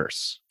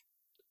nurse.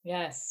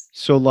 Yes.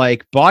 So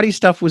like body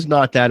stuff was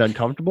not that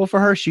uncomfortable for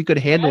her. She could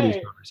handle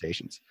these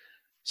conversations.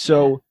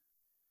 So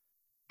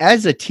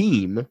as a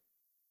team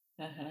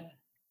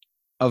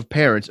of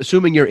parents,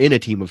 assuming you're in a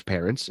team of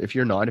parents, if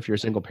you're not, if you're a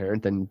single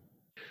parent, then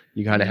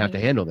you kind of have to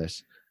handle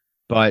this.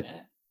 But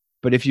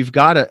if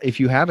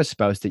you have a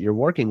spouse that you're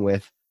working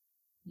with,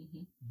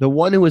 the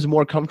one who is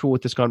more comfortable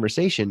with this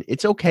conversation,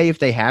 it's okay if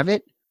they have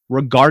it,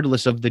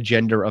 regardless of the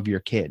gender of your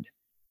kid.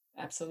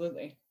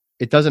 Absolutely.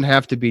 It doesn't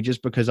have to be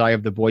just because I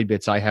have the boy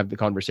bits, I have the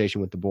conversation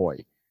with the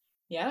boy.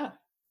 Yeah.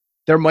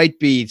 There might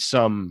be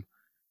some,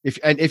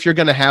 if you're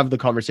going to have the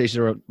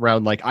conversation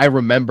around like, I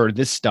remember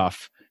this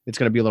stuff, it's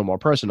going to be a little more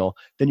personal,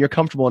 then you're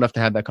comfortable enough to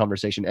have that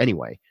conversation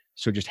anyway.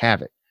 So just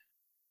have it.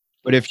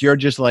 But if you're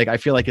just like, I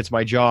feel like it's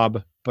my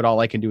job, but all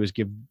I can do is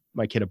give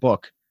my kid a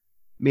book,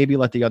 maybe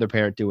let the other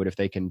parent do it if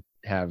they can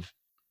have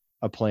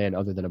a plan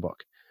other than a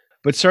book.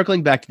 But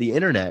circling back to the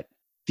internet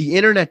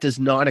does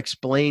not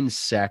explain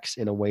sex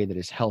in a way that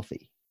is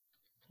healthy.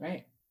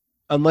 Right.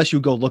 Unless you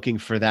go looking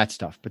for that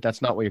stuff, but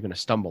that's not what you're going to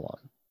stumble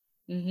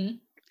on. Mm-hmm.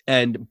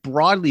 And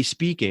broadly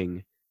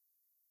speaking,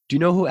 do you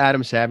know who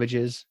Adam Savage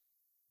is?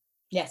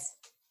 Yes.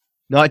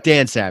 Not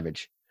Dan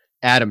Savage,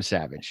 Adam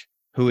Savage,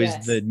 who is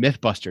Yes. the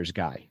Mythbusters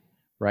guy,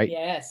 right?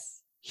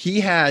 Yes.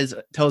 He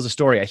tells a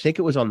story. I think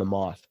it was on The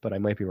Moth, but I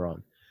might be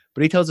wrong.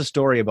 But he tells a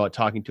story about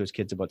talking to his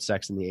kids about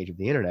sex in the age of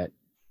the internet.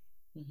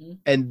 Mm-hmm.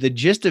 And the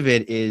gist of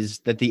it is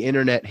that the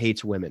internet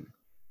hates women.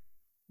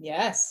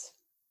 Yes.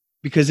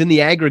 Because in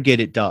the aggregate,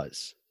 it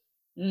does.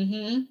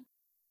 Mm-hmm.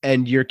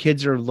 And your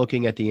kids are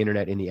looking at the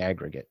internet in the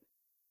aggregate.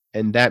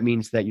 And that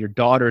means that your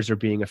daughters are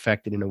being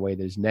affected in a way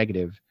that is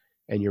negative,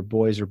 and your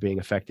boys are being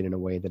affected in a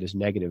way that is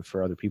negative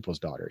for other people's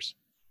daughters.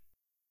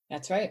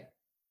 That's right.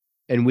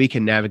 And we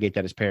can navigate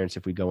that as parents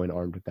if we go in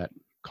armed with that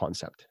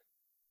concept.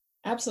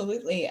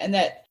 Absolutely. And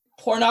that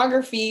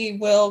pornography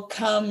will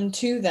come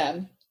to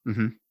them,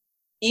 Mm-hmm.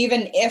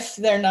 even if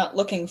they're not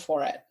looking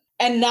for it.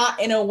 And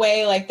not in a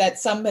way like that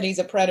somebody's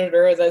a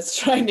predator that's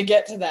trying to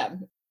get to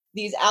them.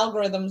 These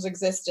algorithms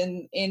exist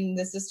in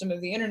the system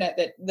of the internet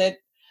that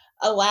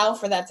allow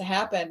for that to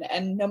happen.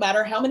 And no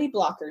matter how many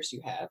blockers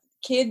you have,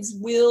 kids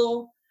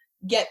will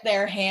get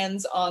their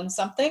hands on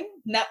something,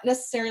 not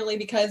necessarily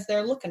because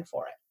they're looking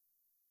for it.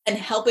 And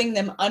helping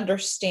them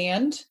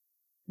understand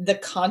the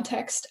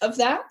context of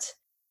that,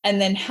 and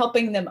then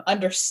helping them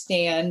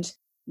understand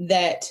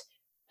that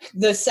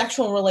the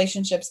sexual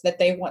relationships that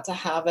they want to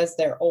have as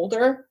they're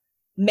older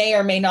may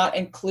or may not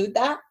include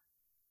that.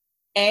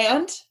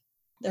 And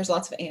there's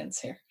lots of ands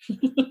here.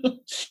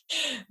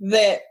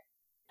 That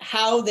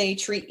how they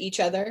treat each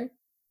other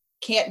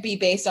can't be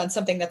based on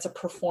something that's a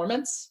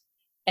performance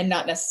and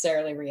not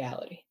necessarily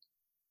reality.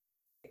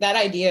 That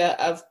idea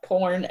of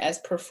porn as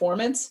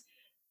performance,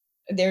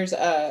 there's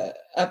a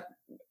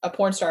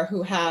porn star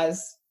who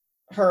has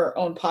her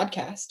own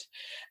podcast,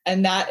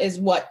 and that is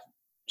what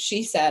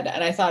she said.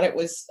 And I thought it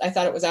was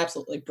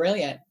absolutely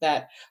brilliant,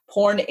 that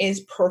porn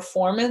is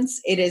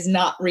performance. It is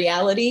not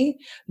reality,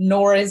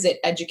 nor is it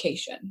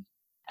education.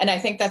 And I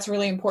think that's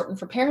really important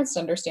for parents to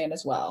understand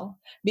as well,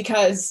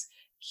 because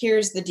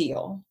here's the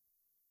deal.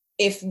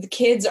 If the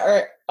kids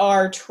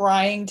are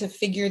trying to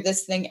figure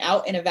this thing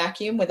out in a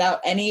vacuum without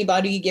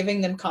anybody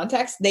giving them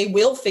context, they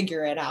will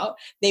figure it out.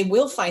 They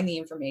will find the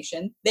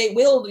information. They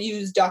will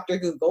use Dr.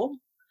 Google.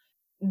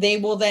 They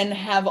will then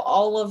have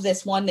all of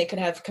this. One, they could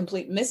have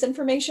complete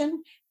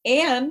misinformation,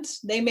 and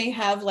they may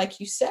have, like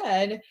you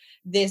said,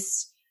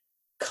 this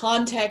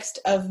context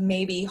of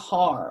maybe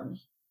harm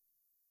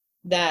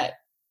that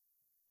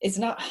is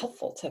not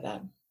helpful to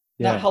them,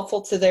 not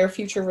helpful to their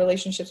future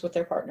relationships with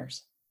their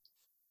partners.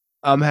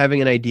 I'm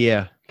having an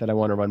idea that I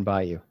want to run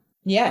by you.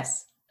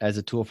 Yes. As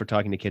a tool for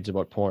talking to kids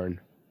about porn.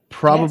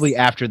 Probably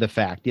after the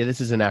fact. Yeah, this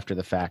isn't after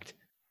the fact.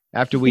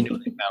 After we know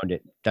they found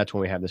it, that's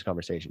when we have this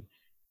conversation.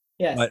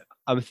 Yes. But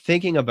I'm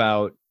thinking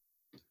about,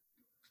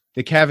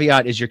 the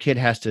caveat is your kid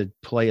has to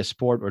play a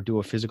sport or do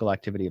a physical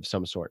activity of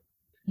some sort.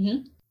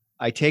 Mm-hmm.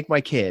 I take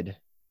my kid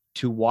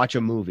to watch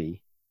a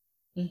movie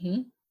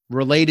Mm-hmm.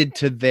 related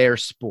to their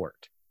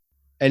sport.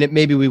 And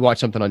maybe we watch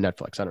something on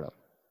Netflix. I don't know.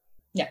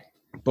 Yeah.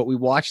 But we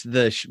watch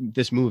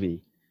this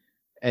movie,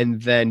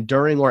 and then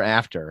during or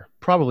after,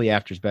 probably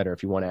after is better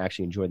if you want to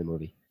actually enjoy the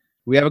movie,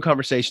 we have a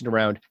conversation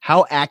around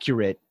how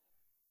accurate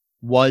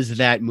was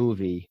that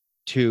movie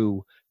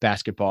to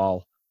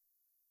basketball,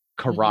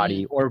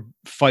 karate, or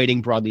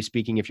fighting, broadly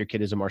speaking, if your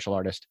kid is a martial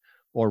artist,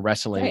 or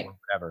wrestling, or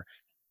whatever.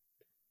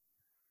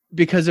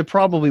 Because it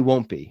probably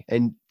won't be.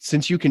 And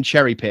since you can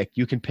cherry pick,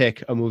 you can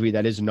pick a movie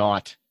that is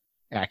not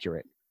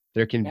accurate.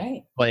 There can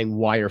be playing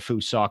wire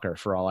fu soccer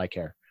for all I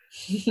care.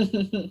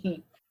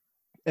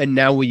 And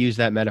now we use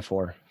that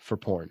metaphor for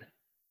porn.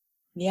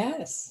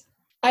 Yes.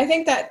 I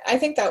think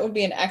that would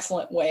be an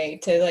excellent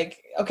way to,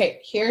 like, okay,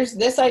 here's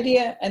this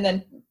idea, and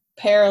then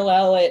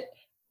parallel it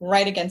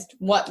right against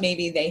what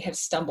maybe they have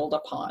stumbled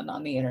upon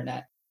on the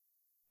internet.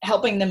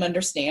 Helping them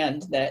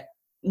understand that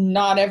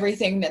not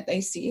everything that they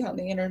see on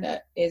the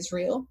internet is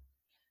real,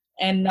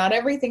 and not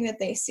everything that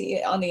they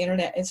see on the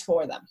internet is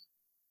for them.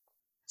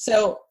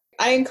 So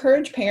I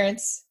encourage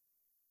parents,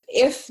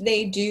 if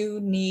they do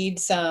need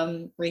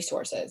some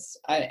resources,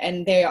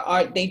 and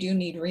they do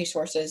need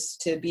resources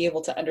to be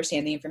able to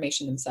understand the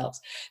information themselves,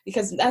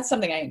 because that's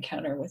something I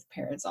encounter with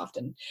parents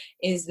often,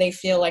 is they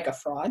feel like a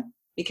fraud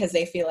because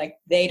they feel like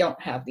they don't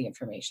have the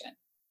information.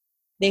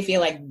 They feel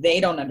like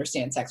they don't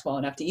understand sex well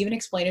enough to even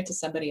explain it to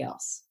somebody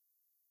else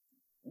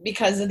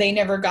because they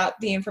never got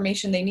the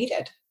information they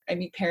needed. I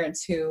meet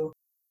parents who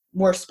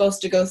were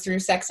supposed to go through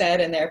sex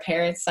ed and their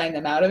parents signed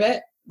them out of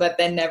it, but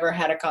then never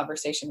had a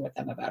conversation with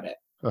them about it.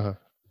 Uh-huh.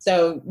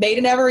 So they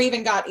never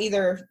even got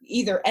either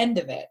end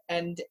of it.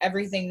 And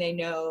everything they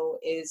know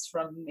is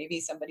from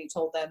maybe somebody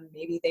told them,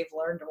 maybe they've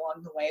learned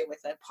along the way with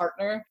a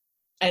partner,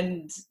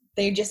 and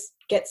they just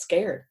get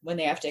scared when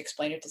they have to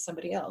explain it to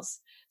somebody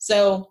else.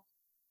 So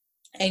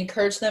I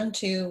encourage them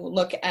to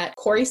look at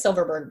Corey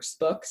Silverberg's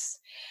books.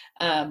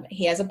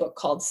 He has a book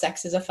called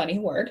Sex is a Funny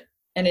Word,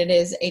 and it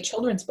is a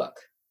children's book.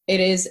 It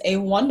is a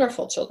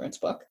wonderful children's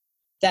book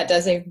that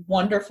does a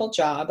wonderful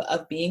job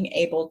of being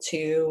able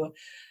to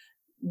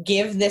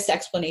give this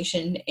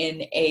explanation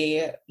in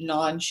a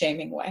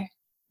non-shaming way.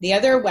 The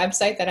other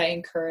website that I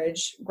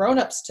encourage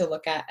grown-ups to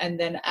look at and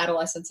then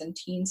adolescents and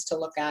teens to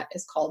look at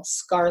is called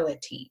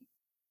Scarleteen.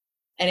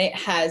 And it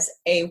has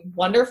a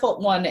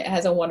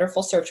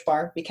wonderful search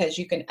bar because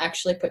you can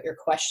actually put your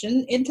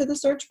question into the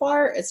search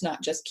bar. It's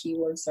not just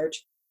keyword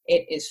search.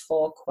 It is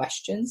full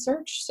question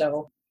search.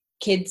 So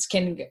kids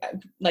can,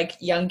 like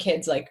young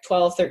kids, like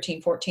 12,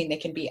 13, 14, they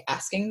can be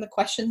asking the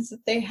questions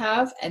that they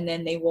have, and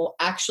then they will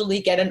actually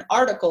get an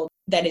article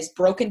that is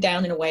broken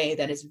down in a way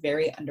that is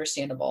very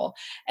understandable.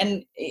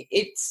 And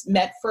it's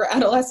meant for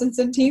adolescents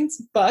and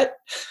teens, but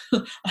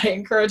I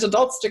encourage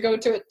adults to go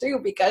to it too,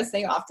 because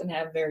they often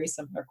have very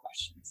similar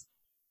questions.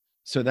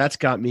 So that's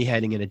got me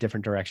heading in a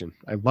different direction.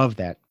 I love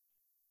that.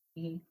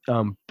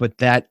 Mm-hmm. But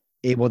that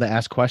able to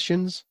ask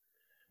questions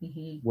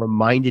Mm-hmm.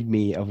 reminded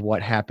me of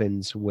what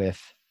happens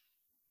with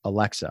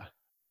Alexa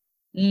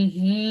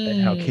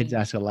and how kids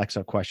ask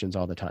Alexa questions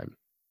all the time.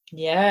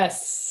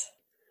 Yes.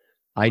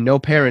 I know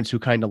parents who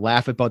kind of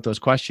laugh about those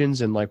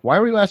questions and like, why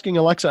are you asking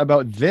Alexa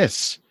about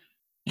this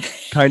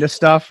kind of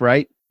stuff,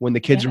 right? When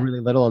the kids are really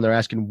little and they're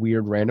asking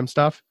weird random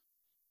stuff.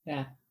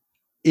 Yeah.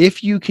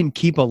 If you can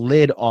keep a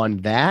lid on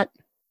that,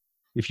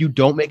 if you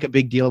don't make a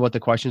big deal about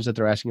the questions that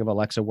they're asking of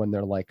Alexa when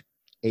they're like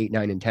 8,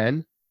 9, and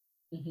 10,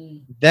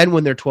 then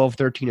when they're 12,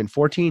 13, and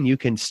 14, you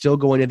can still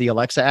go into the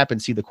Alexa app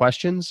and see the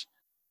questions.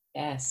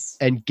 Yes.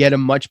 And get a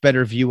much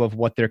better view of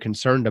what they're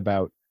concerned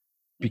about.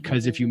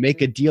 Because if you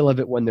make a deal of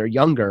it when they're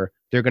younger,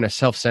 they're going to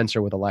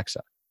self-censor with Alexa.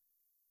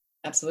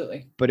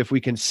 Absolutely. But if we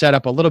can set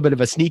up a little bit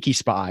of a sneaky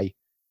spy,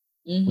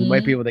 we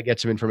might be able to get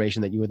some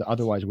information that you would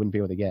otherwise wouldn't be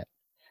able to get.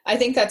 I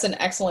think that's an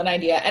excellent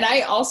idea. And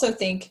I also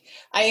think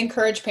I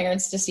encourage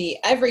parents to see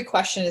every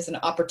question as an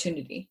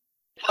opportunity.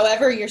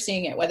 However you're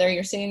seeing it, whether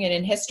you're seeing it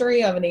in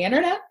history of the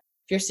internet,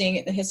 if you're seeing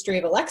it in the history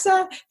of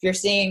Alexa, if you're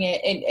seeing it,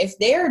 if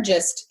they're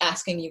just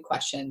asking you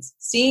questions,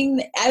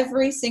 seeing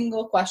every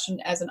single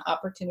question as an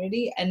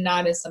opportunity and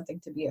not as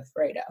something to be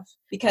afraid of.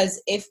 Because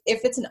if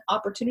it's an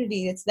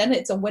opportunity,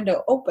 it's a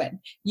window open.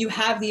 You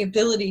have the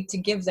ability to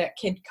give that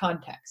kid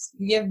context.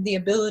 You give the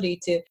ability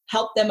to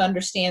help them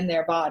understand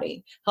their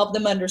body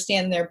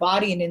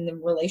and in the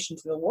relation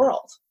to the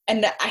world.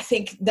 And I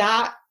think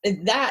that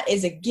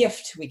is a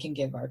gift we can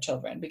give our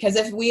children, because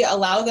if we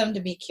allow them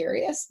to be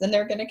curious, then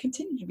they're going to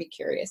continue to be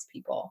curious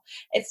people.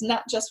 It's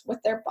not just with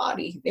their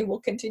body. They will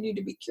continue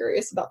to be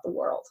curious about the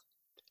world.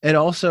 And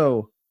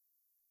also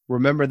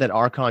remember that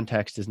our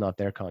context is not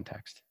their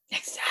context.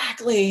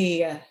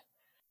 Exactly.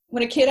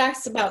 When a kid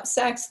asks about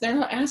sex, they're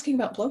not asking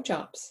about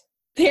blowjobs.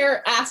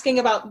 They're asking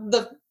about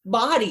the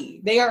body.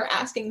 They are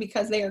asking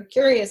because they are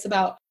curious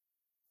about,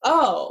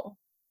 oh,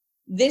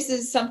 this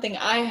is something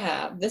I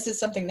have. This is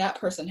something that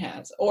person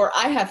has. Or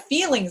I have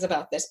feelings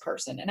about this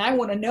person and I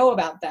want to know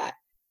about that.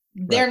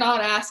 Right. They're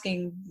not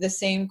asking the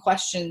same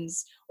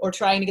questions or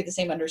trying to get the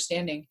same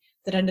understanding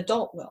that an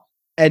adult will.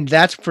 And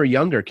that's for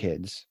younger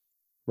kids,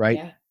 right?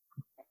 Yeah.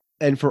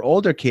 And for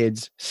older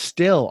kids,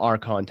 still our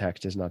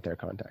context is not their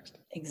context.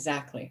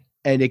 Exactly.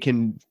 And it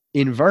can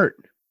invert.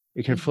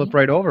 It can flip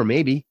right over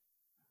maybe.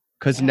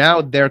 Because now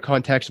their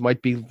context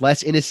might be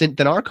less innocent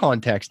than our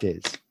context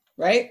is.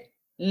 Right?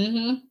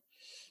 Mm-hmm.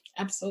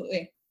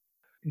 Absolutely.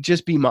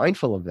 Just be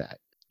mindful of that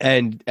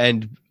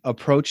and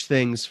approach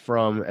things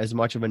from as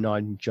much of a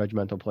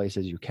non-judgmental place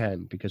as you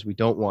can, because we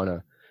don't want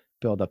to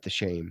build up the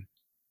shame.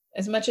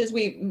 As much as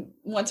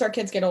once our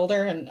kids get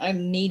older, and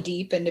I'm knee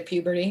deep into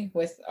puberty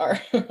with our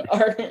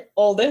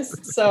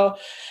oldest. So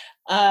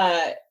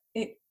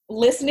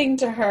listening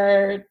to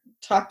her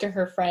talk to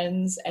her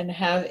friends and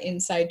have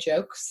inside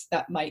jokes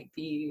that might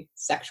be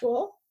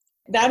sexual,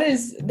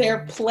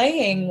 they're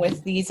playing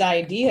with these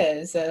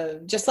ideas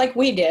of, just like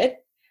we did,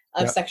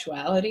 of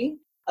sexuality,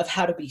 of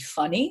how to be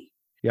funny,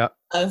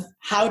 of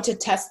how to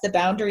test the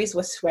boundaries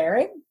with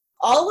swearing.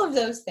 All of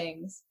those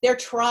things, they're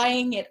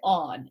trying it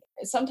on.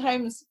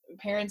 Sometimes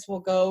parents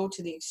will go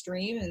to the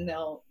extreme and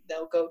they'll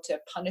go to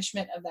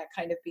punishment of that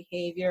kind of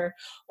behavior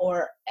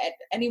or at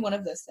any one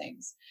of those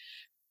things.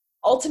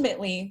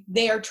 Ultimately,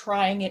 they are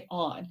trying it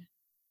on.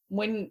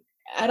 When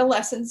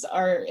adolescents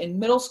are in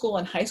middle school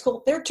and high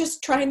school, they're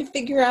just trying to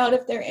figure out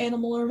if they're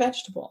animal or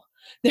vegetable.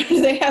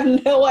 They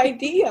have no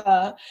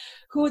idea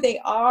who they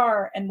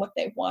are and what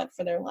they want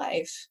for their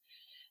life.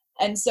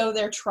 And so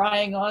they're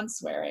trying on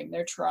swearing.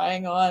 They're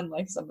trying on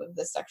like some of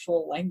the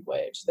sexual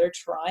language. They're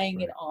trying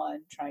it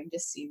on, trying to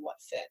see what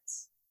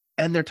fits.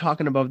 And they're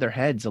talking above their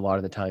heads a lot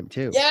of the time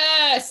too.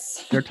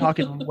 Yes. They're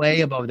talking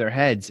way above their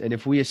heads. And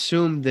if we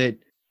assume that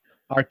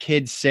our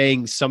kids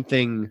saying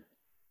something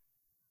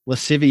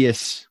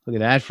lascivious, look at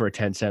that for a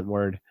 10-cent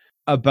word,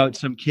 about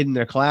some kid in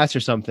their class or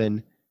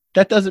something,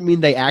 that doesn't mean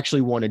they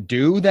actually want to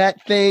do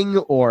that thing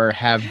or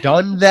have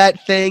done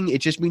that thing. It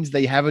just means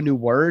they have a new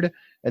word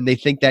and they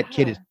think that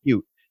kid is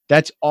cute.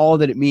 That's all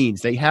that it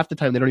means. Half the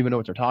time they don't even know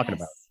what they're talking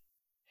about.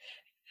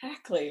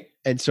 Exactly.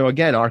 And so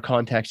again, our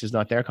context is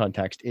not their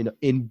context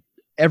in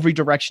every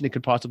direction it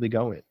could possibly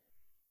go in.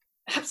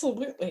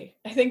 Absolutely.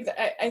 I think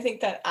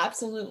that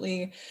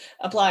absolutely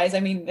applies. I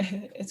mean,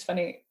 it's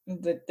funny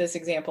that this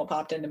example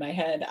popped into my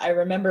head. I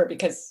remember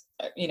because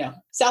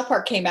South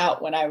Park came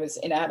out when I was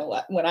in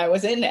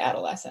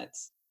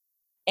adolescence.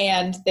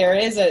 And there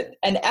is an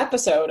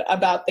episode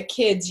about the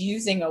kids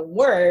using a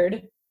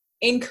word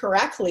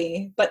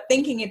incorrectly, but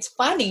thinking it's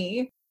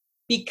funny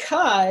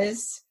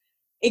because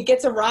it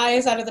gets a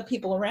rise out of the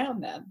people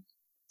around them.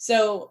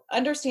 So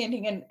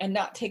understanding and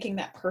not taking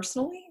that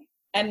personally,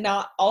 and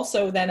not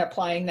also then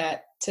applying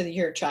that to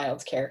your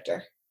child's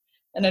character,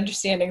 and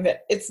understanding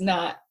that it's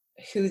not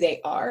who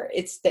they are,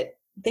 it's that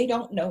they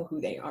don't know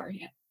who they are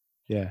yet.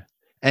 Yeah.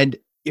 And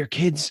your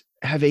kids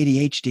have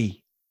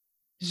ADHD.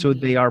 So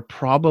they are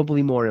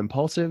probably more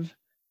impulsive.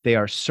 They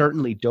are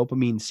certainly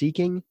dopamine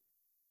seeking.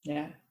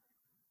 Yeah.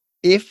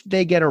 If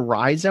they get a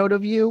rise out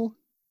of you,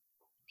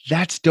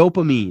 that's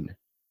dopamine.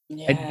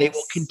 Yes. And they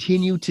will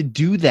continue to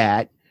do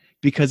that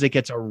because it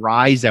gets a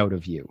rise out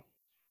of you.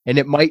 And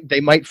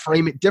they might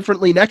frame it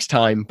differently next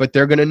time, but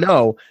they're going to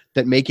know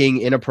that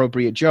making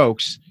inappropriate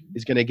jokes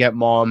is going to get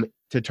mom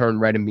to turn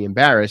red and be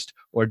embarrassed,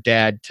 or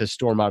dad to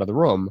storm out of the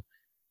room.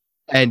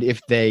 And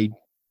if they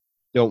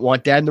don't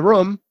want dad in the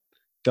room,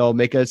 they'll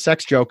make a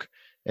sex joke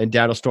and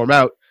dad will storm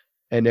out.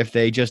 And if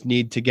they just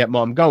need to get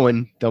mom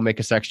going, they'll make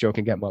a sex joke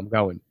and get mom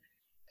going.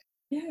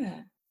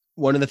 Yeah.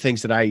 One of the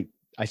things that I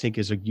think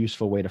is a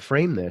useful way to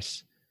frame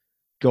this,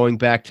 going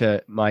back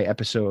to my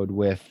episode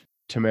with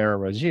Tamara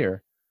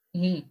Rozier,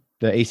 the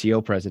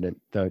ACO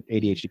president, the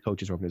ADHD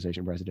Coaches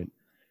Organization president.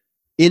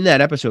 In that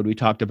episode, we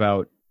talked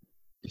about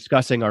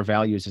discussing our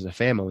values as a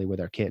family with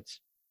our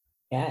kids.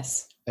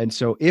 Yes. And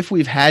so if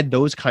we've had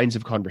those kinds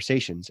of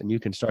conversations, and you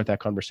can start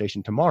that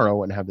conversation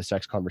tomorrow and have the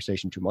sex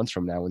conversation 2 months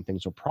from now, and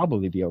things will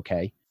probably be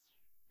okay.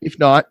 If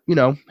not,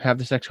 have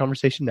the sex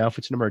conversation now if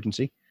it's an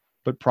emergency,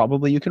 but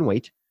probably you can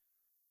wait.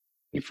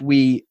 If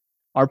we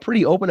are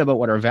pretty open about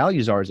what our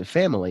values are as a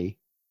family,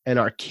 and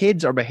our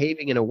kids are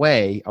behaving in a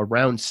way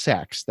around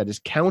sex that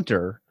is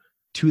counter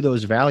to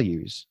those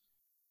values,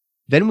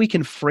 then we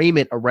can frame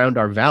it around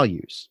our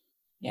values.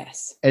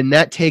 Yes. And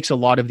that takes a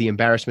lot of the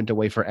embarrassment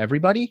away for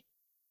everybody.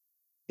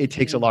 It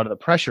takes a lot of the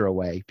pressure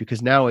away,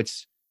 because now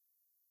is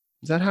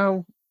that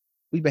how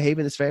we behave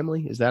in this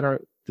family? Does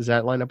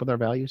that line up with our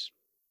values?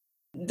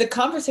 The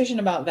conversation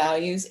about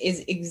values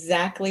is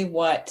exactly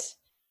what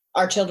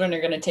our children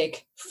are going to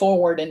take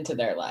forward into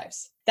their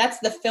lives. That's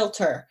the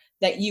filter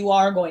that you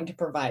are going to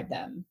provide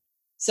them.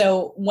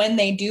 So when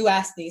they do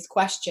ask these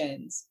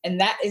questions, and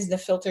that is the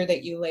filter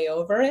that you lay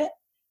over it,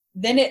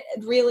 then it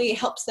really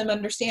helps them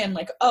understand,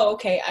 like, oh,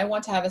 okay, I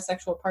want to have a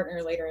sexual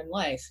partner later in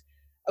life.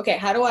 Okay,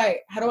 how do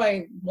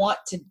I want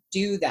to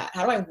do that?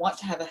 How do I want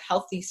to have a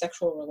healthy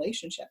sexual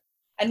relationship?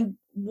 And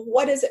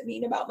what does it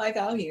mean about my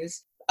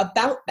values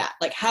about that?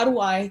 Like, how do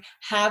I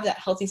have that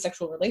healthy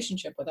sexual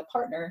relationship with a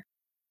partner?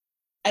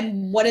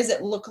 And what does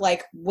it look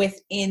like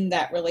within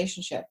that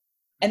relationship?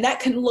 And that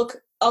can look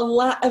a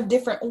lot of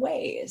different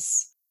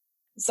ways.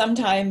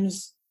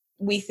 Sometimes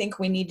we think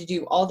we need to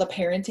do all the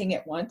parenting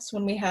at once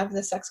when we have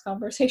the sex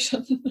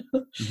conversation.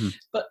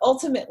 But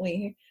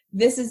ultimately,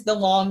 this is the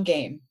long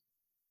game.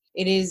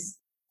 It is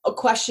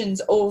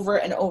questions over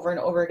and over and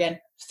over again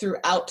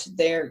throughout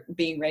their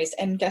being raised.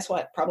 And guess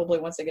what? Probably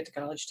once they get to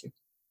college too.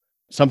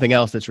 Something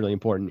else that's really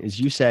important is,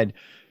 you said,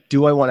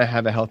 do I want to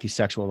have a healthy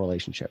sexual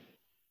relationship?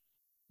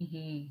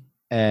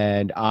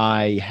 And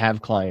I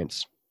have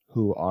clients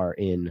who are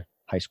in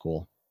high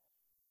school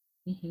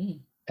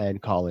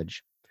and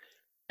college.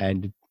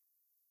 And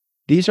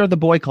these are the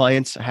boy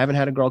clients. I haven't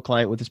had a girl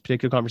client with this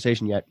particular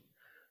conversation yet.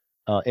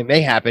 It may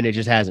happen. It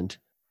just hasn't.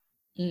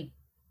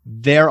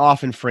 They're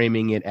often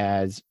framing it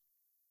as,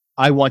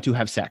 I want to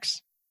have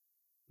sex.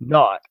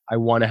 Not, I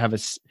want to have a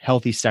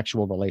healthy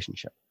sexual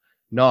relationship.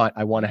 Not,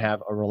 I want to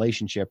have a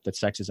relationship that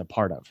sex is a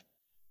part of.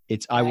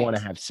 It's, I want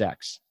to have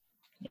sex.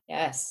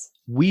 Yes.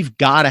 We've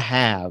got to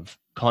have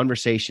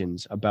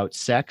conversations about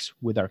sex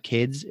with our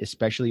kids,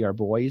 especially our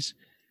boys,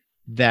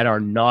 that are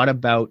not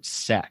about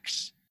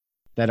sex,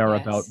 that are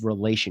about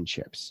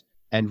relationships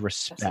and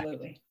respect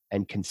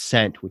and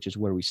consent, which is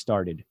where we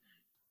started,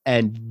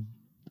 and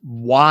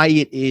why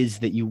it is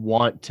that you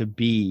want to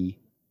be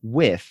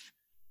with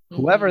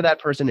whoever that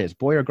person is,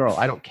 boy or girl,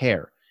 I don't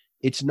care.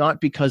 It's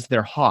not because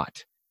they're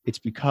hot. It's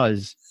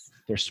because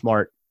they're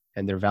smart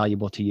and they're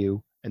valuable to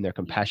you and they're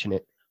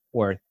compassionate,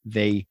 or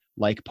they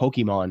like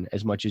Pokemon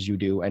as much as you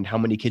do. And how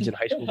many kids in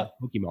high school like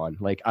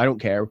Pokemon? Like, I don't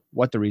care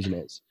what the reason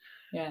is.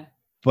 Yeah.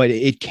 But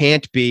it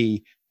can't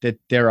be that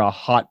they're a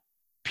hot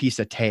piece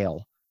of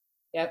tail.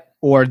 Yep.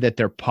 Or that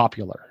they're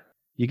popular.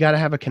 You got to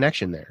have a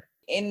connection there.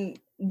 In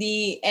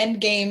the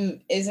end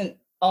game isn't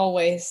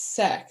always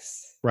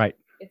sex. Right.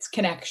 It's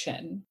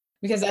connection,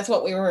 because that's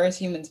what we were as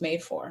humans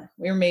made for.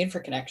 We were made for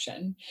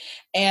connection.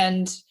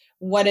 And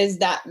what does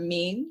that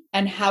mean?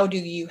 And how do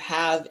you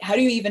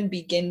even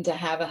begin to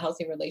have a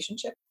healthy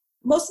relationship?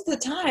 Most of the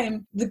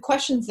time, the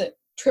questions that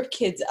trip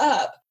kids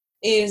up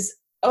is,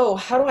 oh,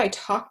 how do I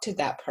talk to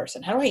that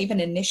person? How do I even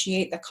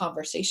initiate the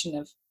conversation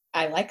of,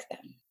 I like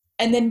them?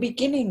 And then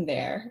beginning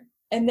there,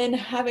 And then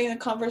having a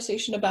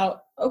conversation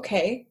about,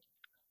 okay,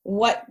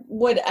 what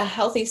would a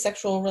healthy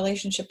sexual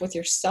relationship with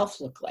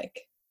yourself look like?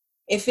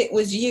 If it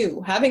was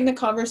you, having the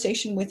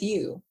conversation with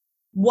you,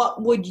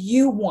 what would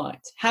you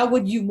want? How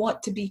would you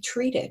want to be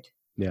treated?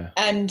 Yeah.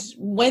 And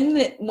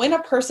when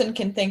a person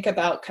can think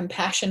about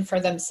compassion for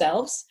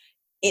themselves,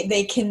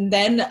 they can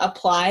then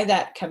apply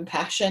that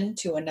compassion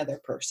to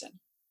another person.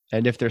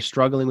 And if they're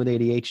struggling with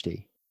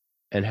ADHD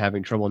and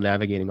having trouble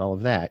navigating all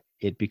of that,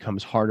 it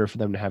becomes harder for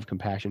them to have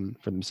compassion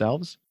for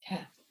themselves.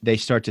 Yeah. They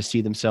start to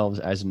see themselves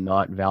as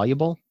not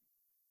valuable.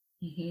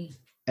 Mm-hmm.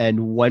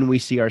 And when we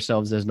see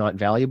ourselves as not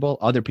valuable,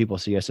 other people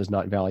see us as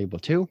not valuable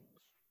too.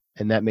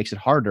 And that makes it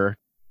harder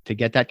to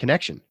get that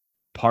connection.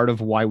 Part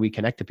of why we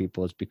connect to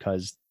people is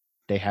because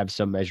they have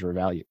some measure of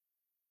value.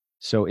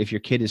 So if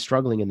your kid is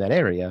struggling in that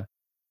area,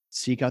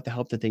 seek out the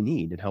help that they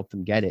need and help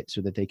them get it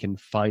so that they can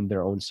find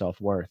their own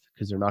self-worth,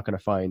 because they're not going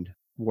to find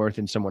worth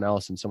in someone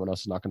else, and someone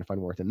else is not going to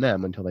find worth in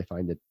them until they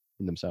find it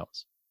in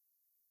themselves.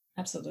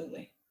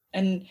 Absolutely.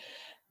 And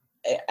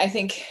I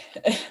think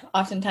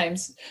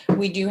oftentimes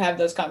we do have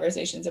those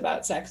conversations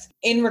about sex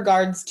in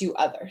regards to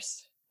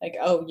others. Like,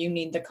 oh, you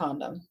need the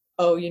condom.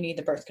 Oh, you need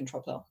the birth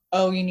control pill.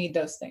 Oh, you need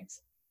those things.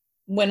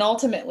 When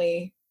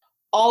ultimately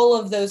all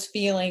of those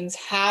feelings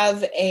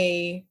have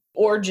a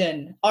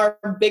origin. Our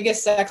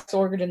biggest sex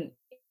organ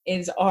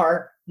is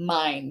our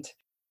mind.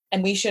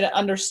 And we should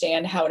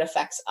understand how it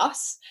affects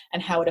us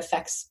and how it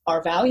affects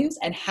our values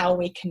and how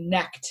we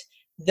connect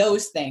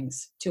those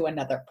things to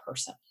another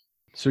person.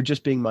 So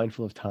just being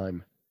mindful of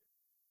time.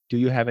 Do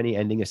you have any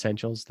ending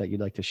essentials that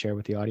you'd like to share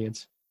with the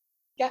audience?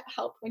 Get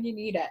help when you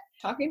need it.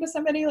 Talking to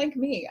somebody like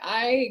me,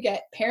 I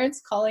get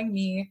parents calling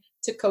me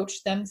to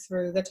coach them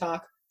through the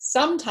talk.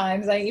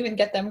 Sometimes I even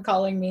get them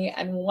calling me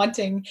and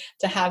wanting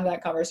to have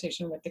that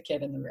conversation with the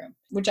kid in the room,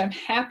 which I'm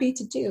happy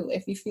to do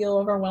if you feel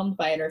overwhelmed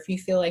by it or if you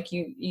feel like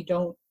you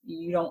don't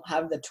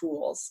have the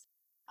tools.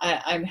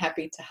 I'm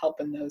happy to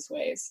help in those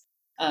ways.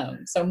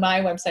 So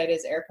my website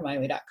is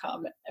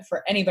ericamiley.com.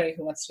 For anybody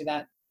who wants to do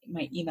that,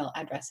 my email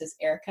address is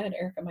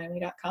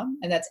erica@ericamiley.com,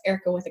 and that's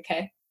Erica with a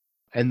K.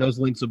 And those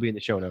links will be in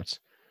the show notes.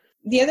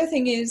 The other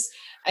thing is,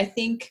 I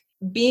think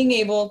being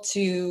able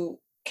to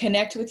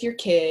connect with your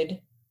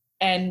kid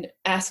and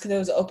ask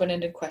those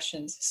open-ended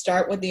questions.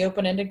 Start with the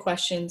open-ended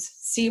questions,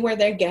 see where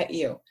they get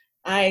you.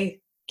 I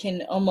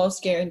can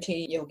almost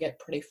guarantee you'll get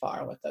pretty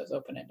far with those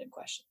open-ended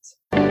questions.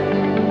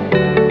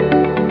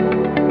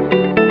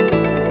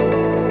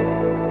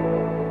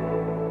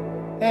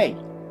 Hey,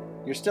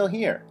 you're still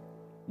here.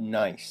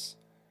 Nice.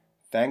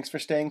 Thanks for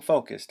staying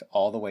focused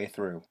all the way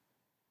through.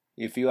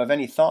 If you have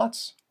any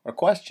thoughts or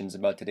questions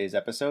about today's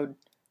episode,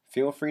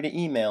 feel free to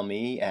email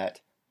me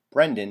at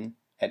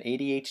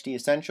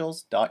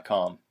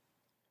brendan@ADHDessentials.com.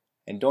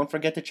 And don't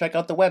forget to check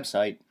out the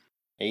website,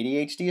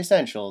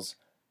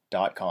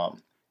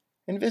 ADHDessentials.com,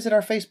 and visit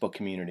our Facebook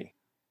community.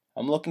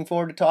 I'm looking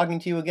forward to talking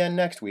to you again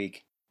next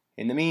week.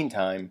 In the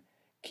meantime,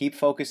 keep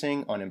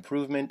focusing on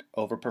improvement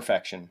over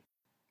perfection.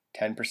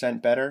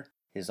 10% better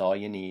is all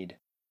you need.